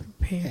never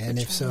prepared. And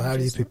if so, how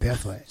do you prepare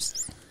for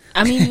it?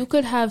 I mean, you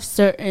could have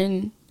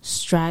certain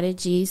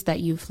strategies that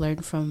you've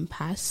learned from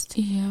past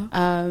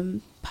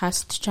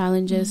past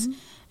challenges,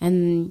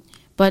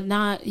 but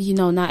not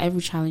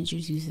every challenge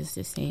uses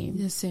the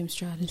same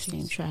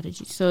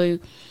strategy. So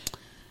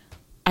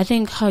I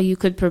think how you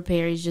could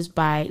prepare is just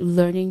by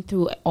learning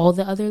through all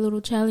the other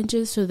little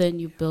challenges, so then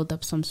you build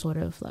up some sort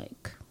of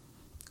like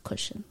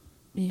cushion.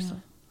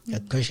 A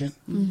cushion?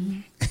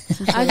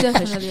 I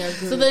definitely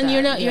agree. So then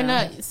you're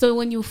not. So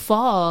when you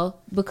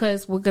fall,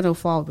 because we're gonna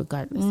fall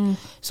regardless.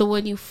 So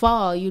when you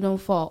fall, you don't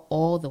fall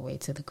all the way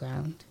to the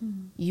ground.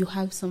 You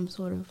have some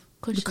sort of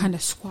cushion. You kind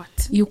of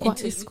squat. You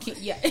squat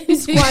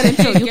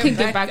until you can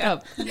get back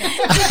up.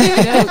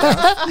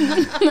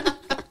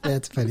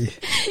 That's funny.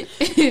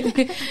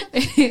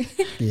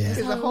 It's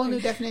a whole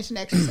new definition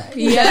of exercise.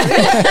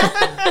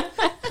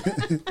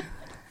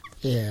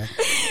 Yeah.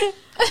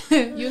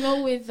 You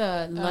know, with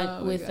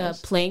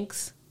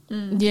planks,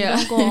 you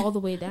don't go all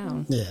the way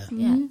down. Yeah.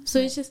 So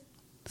it's just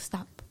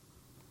stop.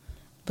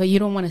 But you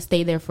don't want to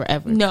stay there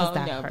forever. No.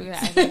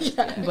 Hurts.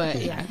 But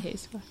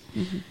it's fine.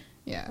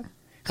 Yeah.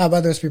 How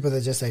about those people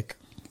that just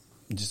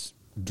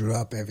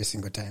drop every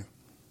single time?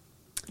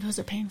 Those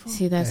are painful.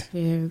 See, that's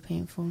very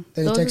painful.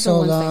 It takes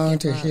so long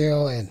to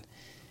heal and,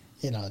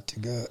 to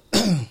go.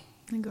 And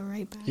go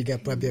right back. You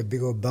got probably a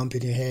big old bump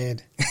in your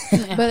head.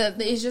 But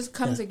it just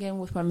comes again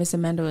with what Miss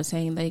Amanda was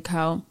saying, like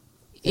how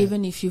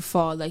even if you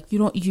fall, like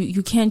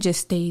you can't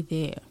just stay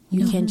there.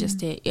 You can't just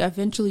stay.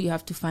 Eventually, you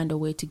have to find a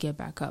way to get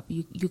back up.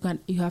 You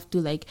have to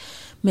like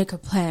make a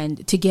plan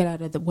to get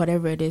out of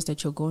whatever it is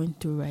that you're going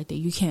through right there.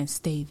 You can't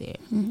stay there.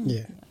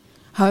 Yeah.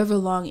 However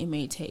long it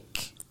may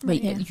take,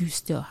 but you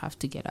still have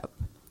to get up.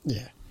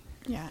 Yeah.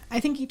 Yeah, I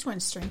think each one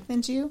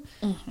strengthens you.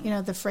 You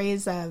know, the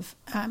phrase of,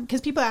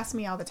 because people ask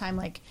me all the time,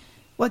 like,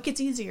 what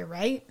gets easier,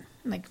 right?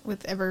 Like,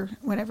 with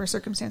whatever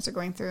circumstance they're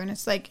going through. And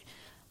it's like,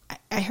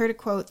 I heard a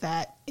quote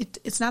that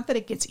it's not that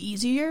it gets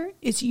easier,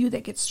 it's you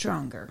that gets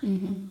stronger.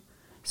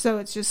 So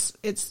it's just,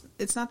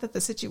 it's not that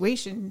the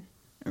situation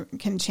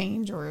can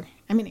change, or,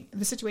 I mean,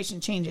 the situation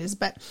changes,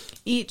 but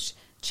each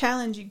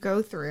challenge you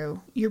go through,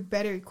 you're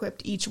better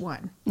equipped each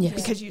one. Yes.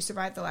 Because you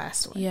survived the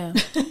last one. Yeah.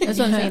 That's what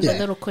I'm saying, the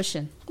little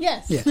cushion.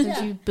 Yes. Yeah.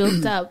 Because you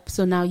built up,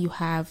 so now you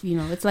have,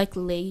 it's like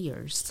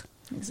layers.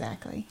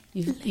 Exactly.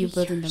 You're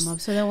building them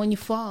up. So that when you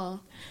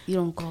fall, you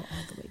don't go all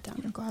the way down.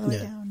 You don't go all the way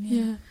down.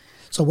 Yeah.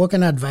 So what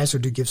kind of advice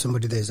would you give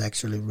somebody that is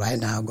actually right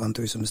now going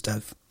through some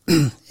stuff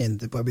and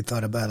they probably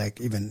thought about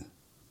like even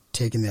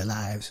taking their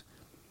lives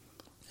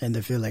and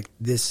they feel like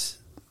this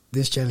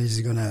challenge is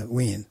going to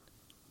win?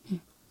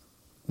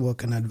 What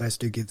kind of advice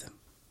do you give them?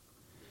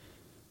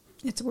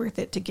 It's worth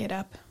it to get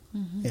up.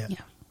 Yeah.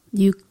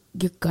 You're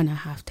gonna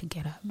have to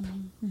get up.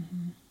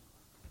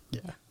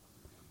 Yeah.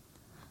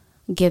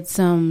 Get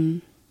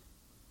some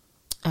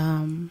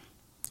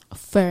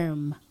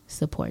firm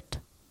support.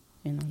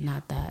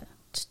 Not that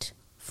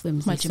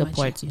flimsy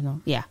support.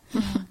 Yeah.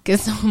 Get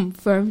some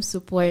firm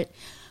support.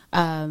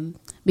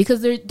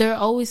 Because there are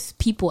always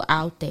people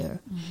out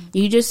there.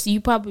 You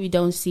probably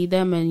don't see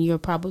them and you're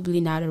probably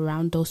not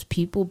around those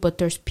people, but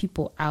there's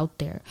people out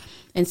there.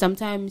 And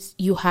sometimes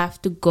you have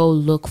to go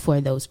look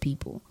for those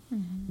people.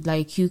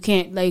 Like you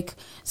can't, like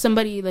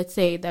somebody, let's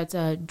say that's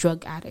a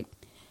drug addict,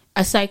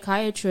 a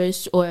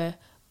psychiatrist or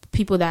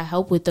people that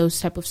help with those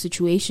type of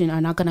situation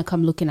are not going to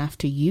come looking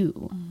after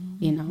you.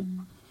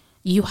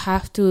 You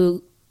have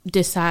to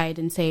decide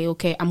and say,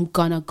 okay, I'm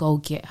going to go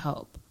get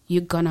help.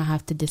 You're going to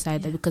have to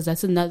decide that, because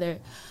that's another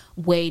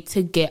way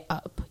to get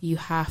up. You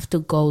have to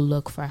go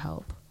look for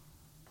help.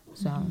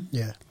 So,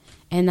 Yeah.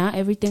 And not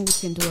everything we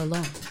can do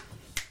alone.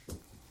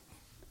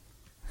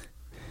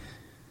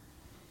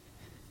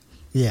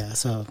 Yeah,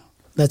 so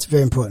that's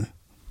very important.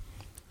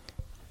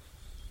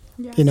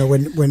 Yeah.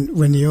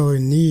 When you're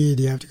in need,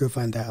 you have to go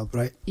find the help,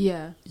 right?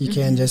 Yeah. You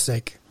can't just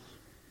like,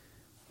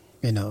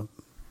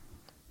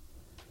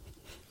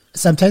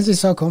 sometimes it's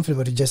so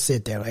comfortable to just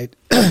sit there, right?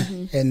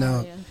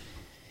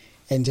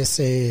 And just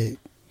say,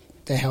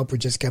 the help will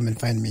just come and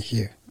find me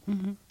here.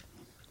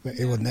 But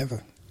it will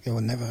never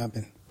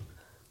happen.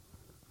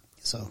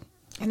 So.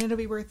 And it'll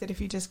be worth it if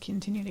you just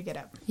continue to get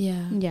up.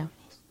 Yeah. Yeah.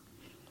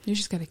 You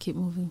just got to keep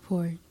moving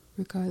forward,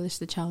 regardless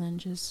the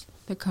challenges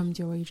that come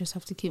your way. You just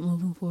have to keep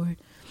moving forward.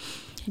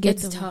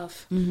 It's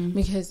tough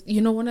because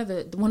one of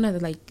the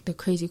like the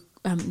crazy,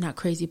 not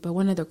crazy, but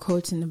one of the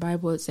quotes in the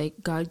Bible, it's like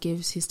God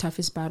gives his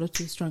toughest battle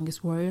to his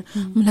strongest warrior.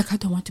 I'm like, I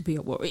don't want to be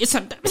a warrior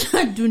sometimes.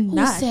 I do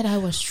not. Who said I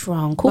was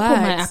strong? Who put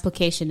my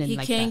application in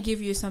like that? He can't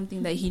give you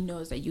something that he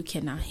knows that you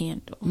cannot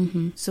handle.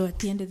 So at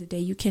the end of the day,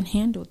 you can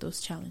handle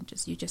those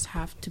challenges. You just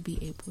have to be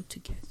able to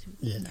get through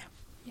them.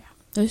 Yeah.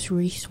 There's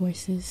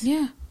resources.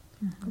 Yeah.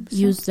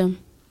 Use them.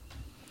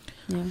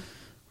 Yeah.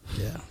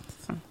 Yeah.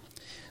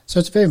 So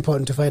it's very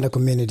important to find a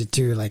community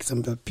too, like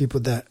some people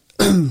that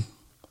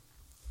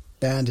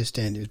that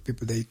understand you,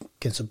 people that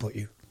can support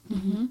you.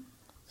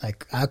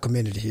 Like our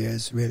community here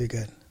is really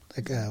good.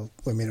 Like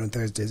we meet on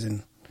Thursdays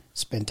and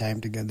spend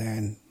time together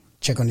and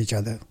check on each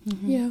other.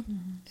 Yeah.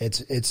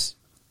 It's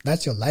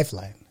that's your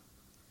lifeline.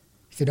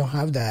 If you don't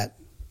have that,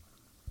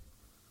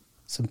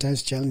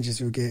 sometimes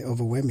challenges will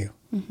overwhelm you.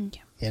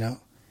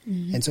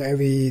 And so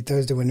every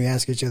Thursday when we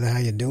ask each other how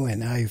you're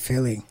doing, how you're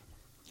feeling,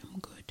 I'm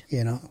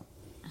good.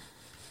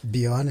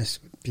 Be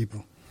honest with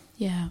people.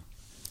 Yeah.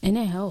 And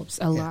it helps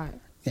a lot.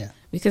 Yeah.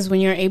 Because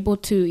when you're able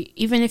to,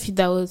 even if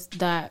that was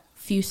that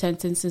few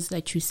sentences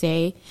that you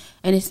say,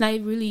 and it's not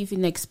really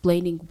even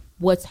explaining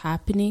what's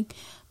happening,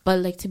 but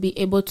like to be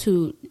able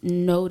to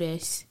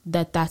notice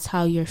that that's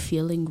how you're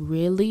feeling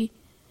really,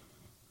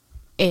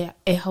 it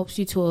helps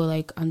you to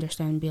like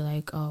understand and be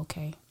like, oh,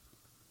 okay,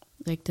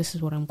 like this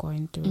is what I'm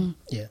going through.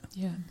 Yeah.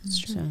 Yeah, that's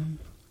true.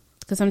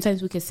 Because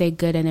sometimes we could say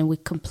good and then we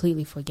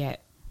completely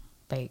forget,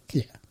 like,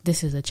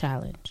 this is a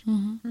challenge.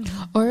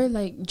 Or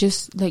like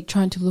just like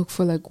trying to look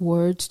for like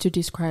words to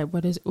describe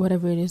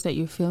whatever it is that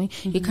you're feeling.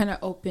 You kind of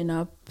open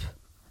up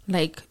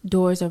like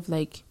doors of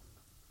like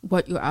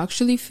what you're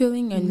actually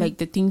feeling and like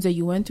the things that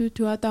you went through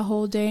throughout the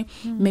whole day.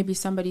 Maybe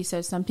somebody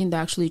said something that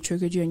actually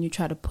triggered you and you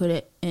try to put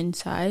it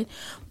inside,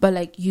 but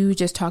like you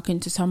just talking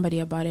to somebody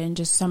about it and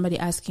just somebody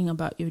asking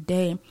about your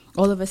day,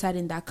 all of a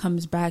sudden that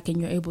comes back and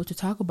you're able to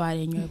talk about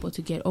it and you're able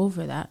to get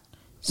over that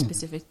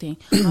specific thing.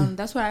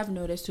 That's what I've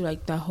noticed through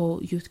like the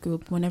whole youth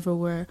group. Whenever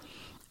we're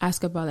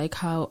asked about like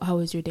how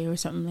was your day or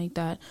something like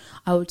that,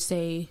 I would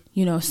say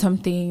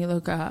something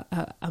like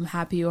I'm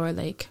happy or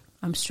like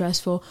I'm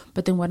stressful,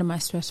 but then what am I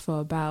stressful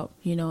about?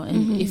 You know,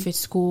 and if it's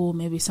school,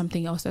 maybe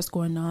something else that's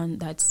going on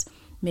that's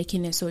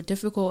making it so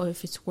difficult, or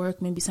if it's work,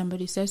 maybe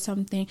somebody says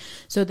something.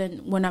 So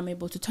then when I'm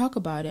able to talk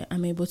about it,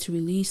 I'm able to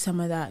release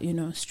some of that, you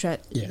know,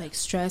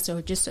 stress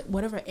or just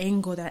whatever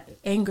anger that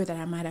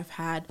I might have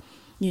had,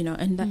 you know,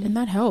 and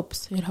that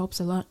helps. It helps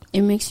a lot.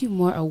 It makes you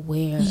more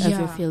aware of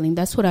your feeling.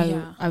 That's what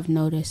I've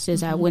noticed is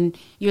that when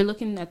you're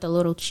looking at the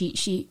little cheat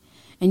sheet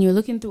and you're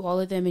looking through all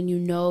of them and you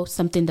know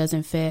something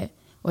doesn't fit,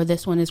 or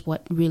this one is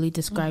what really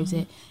describes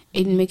it,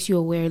 it makes you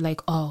aware,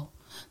 like, oh,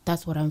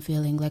 that's what I'm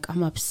feeling. Like,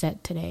 I'm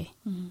upset today.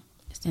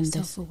 And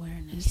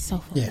self-awareness.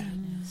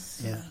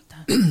 Yeah.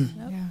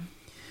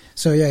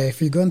 So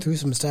if you're going through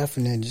some stuff,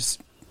 and then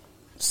just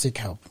seek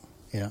help,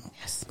 you know,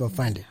 go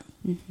find it.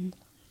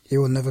 It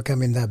will never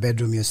come in that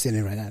bedroom you're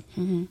sitting right now.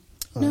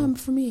 No,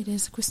 for me it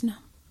is, Christina.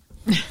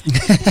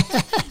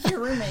 Your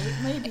roommate,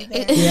 maybe.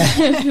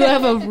 If you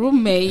have a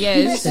roommate,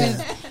 yes.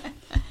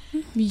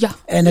 Yeah.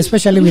 And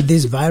especially with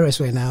this virus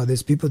right now,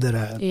 there's people that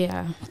are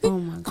oh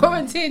my God,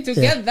 quarantine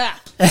together.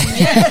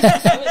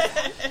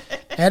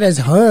 And it's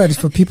hard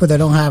for people that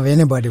don't have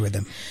anybody with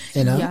them.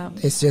 You know,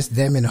 it's just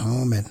them in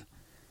home, and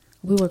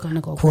we were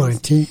gonna go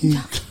quarantine.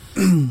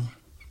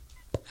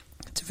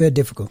 It's very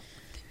difficult.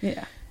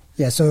 Yeah.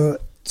 So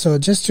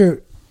just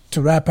to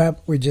wrap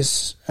up, we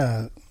just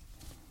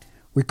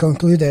we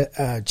conclude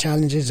that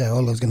challenges are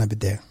always gonna be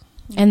there,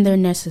 and they're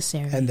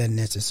necessary.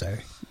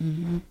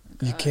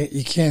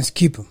 You can't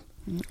skip them.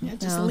 Yeah,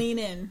 just lean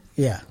in.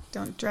 Yeah.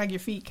 Don't drag your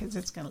feet because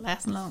it's going to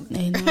last longer.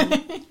 I know.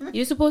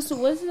 You're supposed to,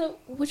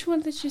 which one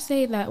did you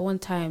say that one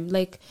time?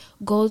 Like,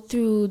 go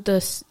through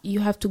you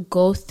have to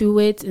go through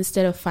it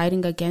instead of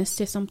fighting against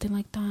it, something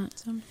like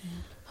that. Oh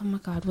my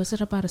God, was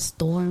it about a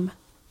storm?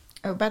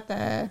 Oh, about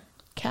the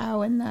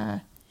cow and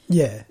the...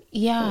 Yeah.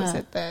 What was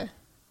it? The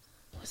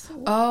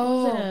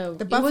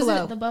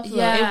buffalo. The buffalo.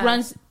 Yeah. It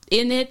runs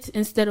in it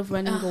instead of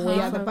running away.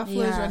 Yeah, the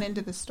buffaloes run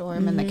into the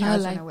storm and the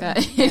cows run away.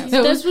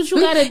 That's what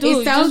you gotta do.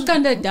 It sounds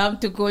kind of dumb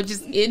to go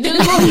just into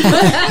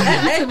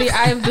the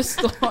eye of the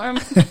storm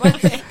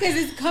because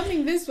it's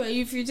coming this way.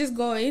 If you just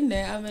go in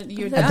there, I mean,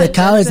 you're done. The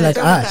cow is like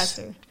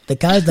us. The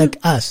cow is like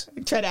us.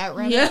 Try to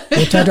outrun it.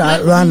 They try to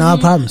outrun our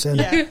problems. And,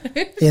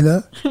 you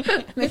know, I'm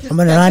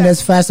going to run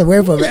as fast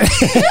away from it.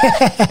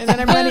 And then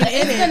I'm running in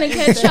it. It's going to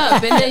catch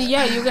up. And then,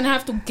 you're going to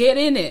have to get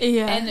in it.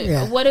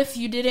 And what if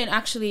you didn't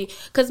actually...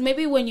 Because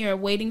maybe when you're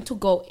waiting to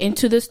go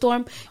into the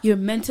storm, you're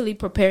mentally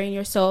preparing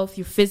yourself.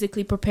 You're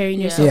physically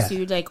preparing yourself. So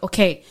you're like,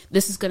 okay,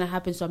 this is going to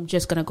happen, so I'm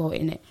just going to go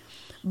in it.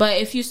 But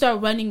if you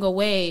start running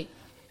away...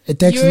 It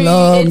takes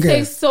longer. It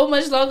takes so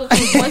much longer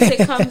because once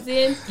it comes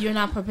in, you're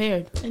not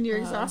prepared. And you're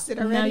exhausted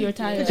already. Now you're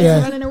tired.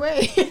 You're running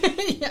away.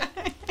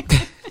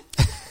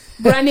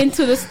 Run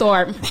into the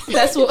storm.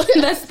 That's the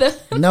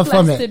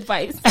last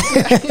advice.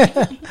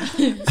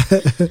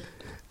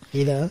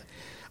 You know?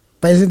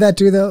 But isn't that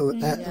true though?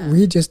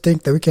 We just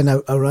think that we can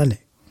outrun it.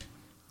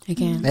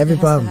 Again. Every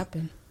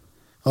problem.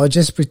 Or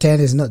just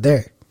pretend it's not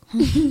there.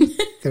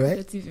 Right?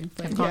 That's even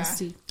funny.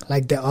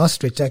 Like the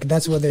ostrich, like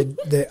that's what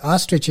the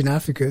ostrich in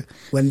Africa,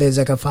 when there's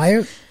like a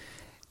fire,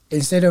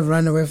 instead of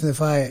running away from the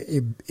fire,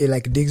 it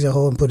like digs a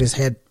hole and put his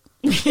head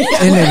in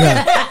the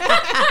ground.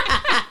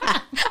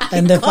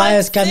 And the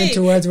fire's coming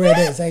towards where it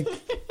is.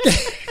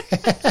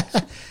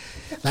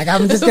 Like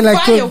I'm just gonna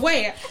like fire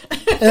where?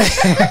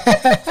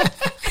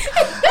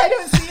 I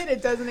don't see it,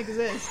 it doesn't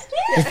exist.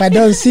 If I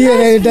don't see it,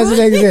 then it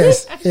doesn't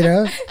exist. You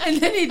know?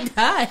 And then it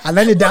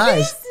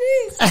dies.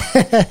 What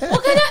kind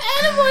of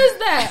animal is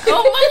that?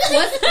 Oh my!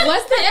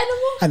 What's the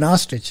animal? An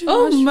ostrich.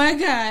 Oh my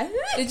God!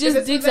 It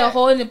just digs a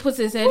hole and it puts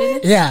its head in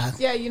it. Yeah.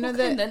 Yeah, you know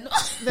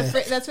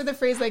that's where the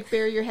phrase like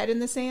 "bury your head in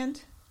the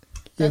sand."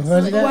 You've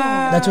heard of that?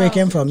 Wow. That's where it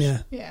came from.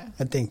 Yeah.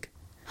 I think.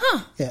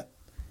 Huh? Yeah.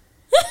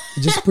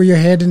 You just put your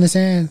head in the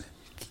sand.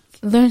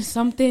 Learn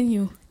something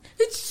new.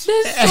 It's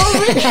just so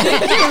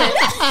ridiculous.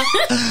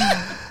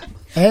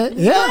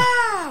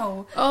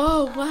 Wow.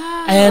 Oh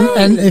wow.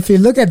 And if you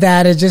look at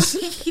that, it's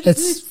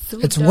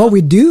what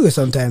we do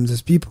sometimes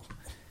as people.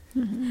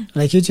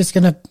 Like you're just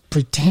gonna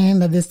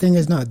pretend that this thing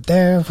is not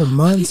there for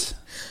months.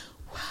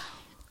 Wow.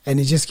 And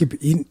you just keep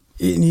eating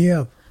you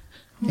up.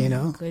 You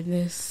know?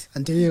 Goodness.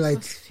 Until you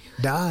like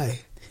die.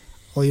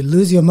 Or you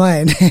lose your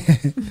mind.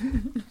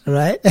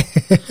 Right?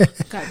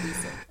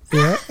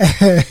 Yeah.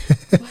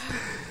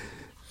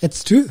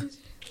 It's true.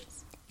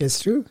 It's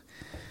true.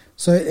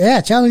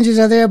 So challenges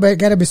are there, but you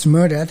gotta be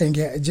smarter. I think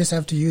you just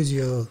have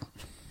to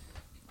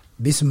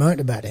be smart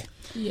about it.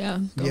 Yeah.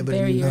 Don't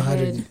bury your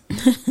head.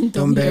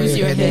 Don't bury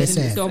your head in the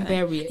sand. Don't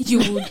bury it. You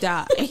will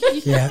die.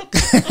 Yeah.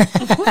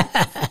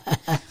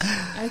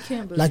 I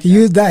can't believe like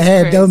use that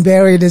head, crazy. Don't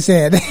bury the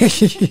sand. I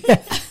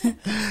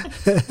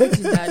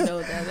did not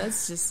know that.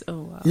 That's just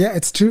wow. Yeah,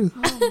 it's true.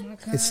 Oh my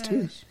God. It's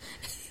true.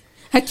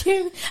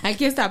 I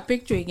can't stop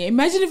picturing it.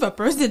 Imagine if a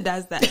person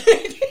does that.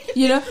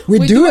 You know, we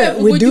do it.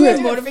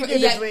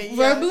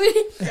 Verbally.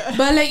 Yeah.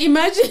 But like,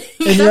 imagine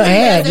in your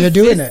head, you're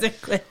doing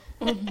it.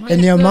 In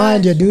your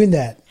mind, you're doing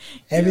that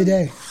every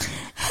day.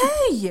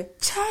 hey,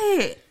 try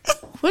it.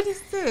 What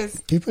is this?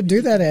 People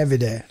do that every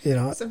day, you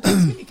know.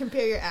 Sometimes when you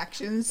compare your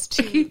actions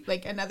to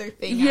like another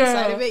thing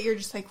outside of it, you're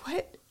just like,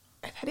 what?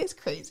 That is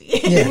crazy.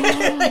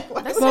 Yeah.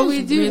 Like, That's why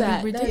we do really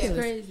that. ridiculous. That's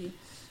crazy.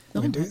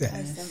 We do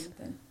that.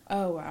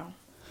 Oh, wow.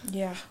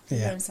 Yeah. We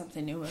Yeah. learn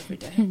something new every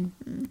day.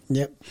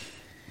 Yep.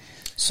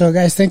 So,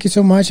 guys, thank you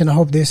so much, and I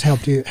hope this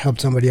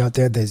helped somebody out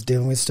there that's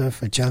dealing with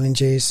stuff, and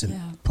challenges,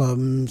 and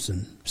problems,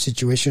 and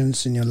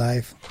situations in your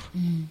life.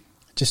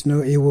 Just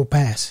know it will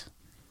pass.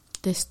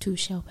 This too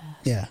shall pass.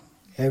 Yeah,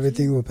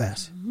 everything will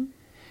pass,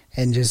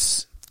 and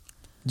just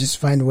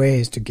find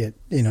ways to get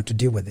to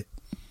deal with it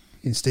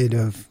instead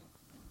of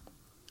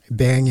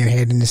burying your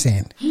head in the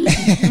sand.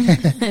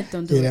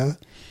 Don't do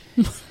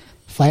it.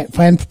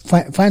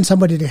 Find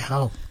somebody to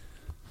help.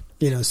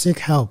 Seek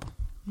help.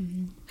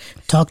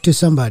 Talk to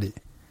somebody.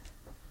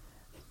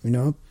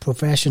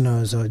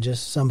 Professionals or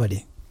just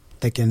somebody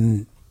that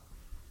can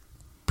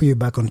put you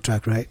back on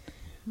track, right?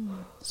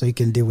 So you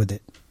can deal with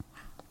it.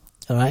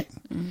 All right?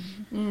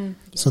 Yes.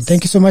 So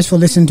thank you so much for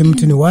listening to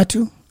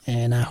Mtunuwatu,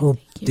 and I hope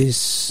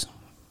this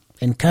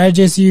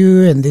encourages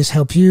you and this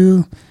helps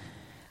you,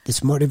 this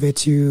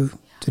motivates you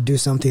to do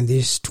something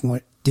this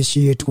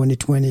year,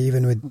 2020,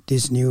 even with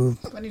this new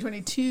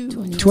 2022.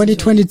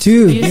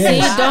 2022. You see,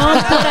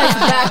 don't put us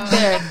back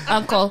there,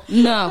 Uncle.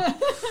 No.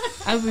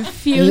 I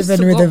refuse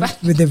even to go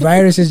back. with the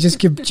viruses just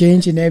keep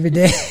changing every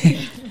day.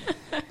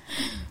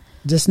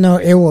 Just know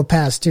it will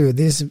pass too.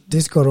 This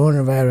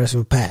coronavirus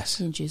will pass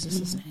In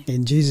Jesus' name.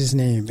 in Jesus'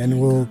 name, and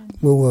we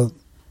will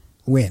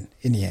win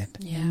in the end.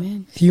 Yeah.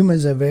 Amen.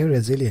 Humans are very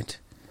resilient,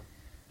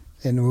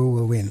 and we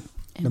will win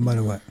no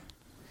matter what.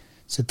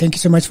 So thank you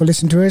so much for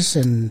listening to us,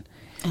 and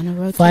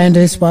find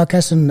this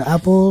podcast on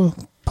Apple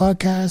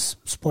Podcasts,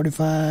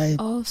 Spotify,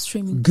 All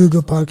streaming.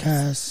 Google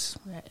Podcasts,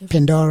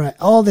 Pandora,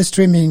 all the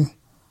streaming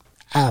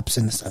apps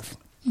and stuff.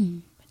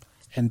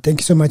 And thank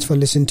you so much for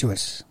listening to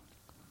us.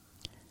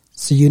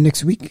 See you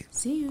next week.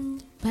 See you.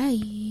 Bye.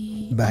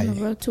 Bye. On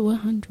the road to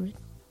 100.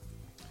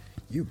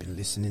 You've been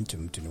listening to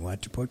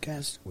Mtunuwatu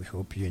Podcast. We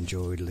hope you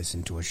enjoyed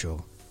listening to our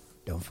show.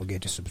 Don't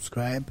forget to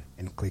subscribe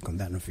and click on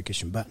that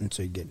notification button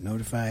so you get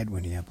notified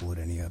when you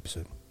upload a new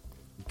episode.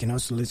 You can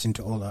also listen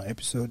to all our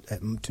episodes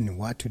at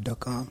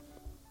mtunuwatu.com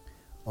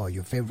or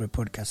your favorite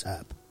podcast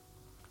app.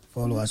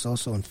 Follow us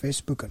also on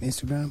Facebook and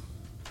Instagram.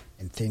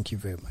 And thank you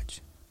very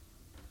much.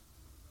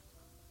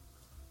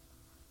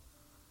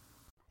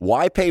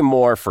 Why pay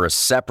more for a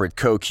separate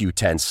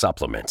CoQ10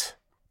 supplement?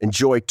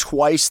 Enjoy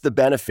twice the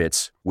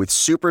benefits with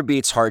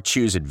SuperBeets Heart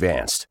Chews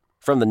Advanced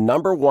from the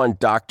 #1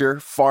 doctor,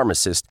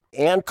 pharmacist,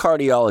 and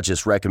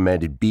cardiologist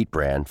recommended beet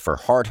brand for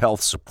heart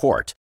health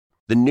support.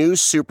 The new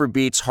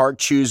SuperBeets Heart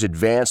Chews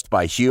Advanced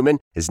by Human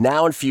is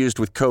now infused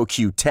with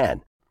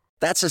CoQ10.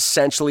 That's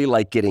essentially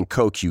like getting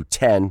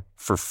CoQ10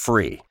 for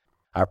free.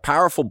 Our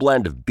powerful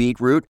blend of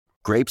beetroot,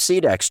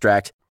 grapeseed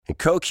extract, and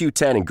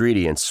CoQ10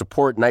 ingredients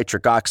support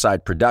nitric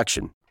oxide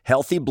production,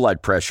 healthy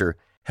blood pressure,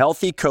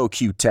 healthy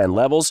CoQ10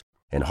 levels,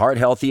 and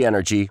heart-healthy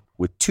energy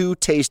with 2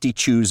 tasty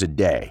chews a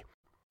day.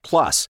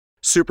 Plus,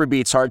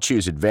 SuperBeets Heart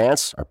Chews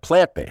Advance are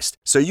plant-based,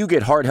 so you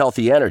get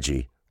heart-healthy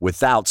energy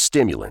without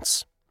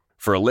stimulants.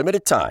 For a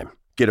limited time,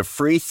 get a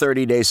free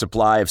 30-day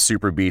supply of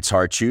SuperBeets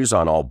Heart Chews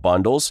on all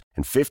bundles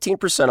and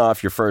 15%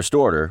 off your first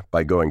order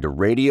by going to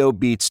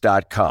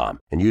RadioBeets.com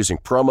and using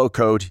promo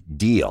code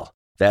DEAL.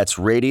 That's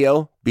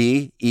Radio,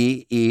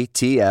 BEETS.com,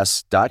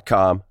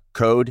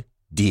 code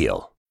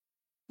DEAL.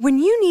 When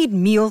you need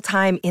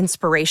mealtime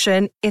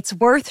inspiration, it's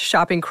worth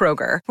shopping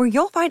Kroger, where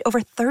you'll find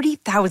over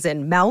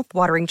 30,000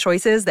 mouth-watering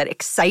choices that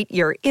excite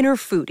your inner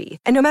foodie.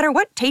 And no matter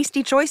what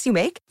tasty choice you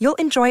make, you'll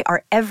enjoy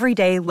our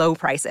everyday low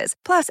prices,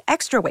 plus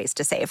extra ways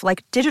to save,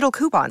 like digital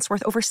coupons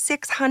worth over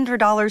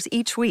 $600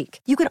 each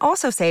week. You can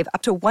also save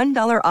up to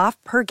 $1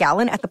 off per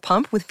gallon at the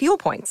pump with fuel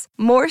points.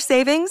 More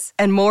savings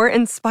and more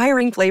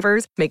inspiring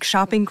flavors make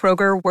shopping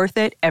Kroger worth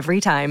it every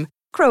time.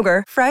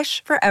 Kroger,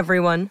 fresh for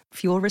everyone.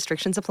 Fuel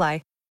restrictions apply.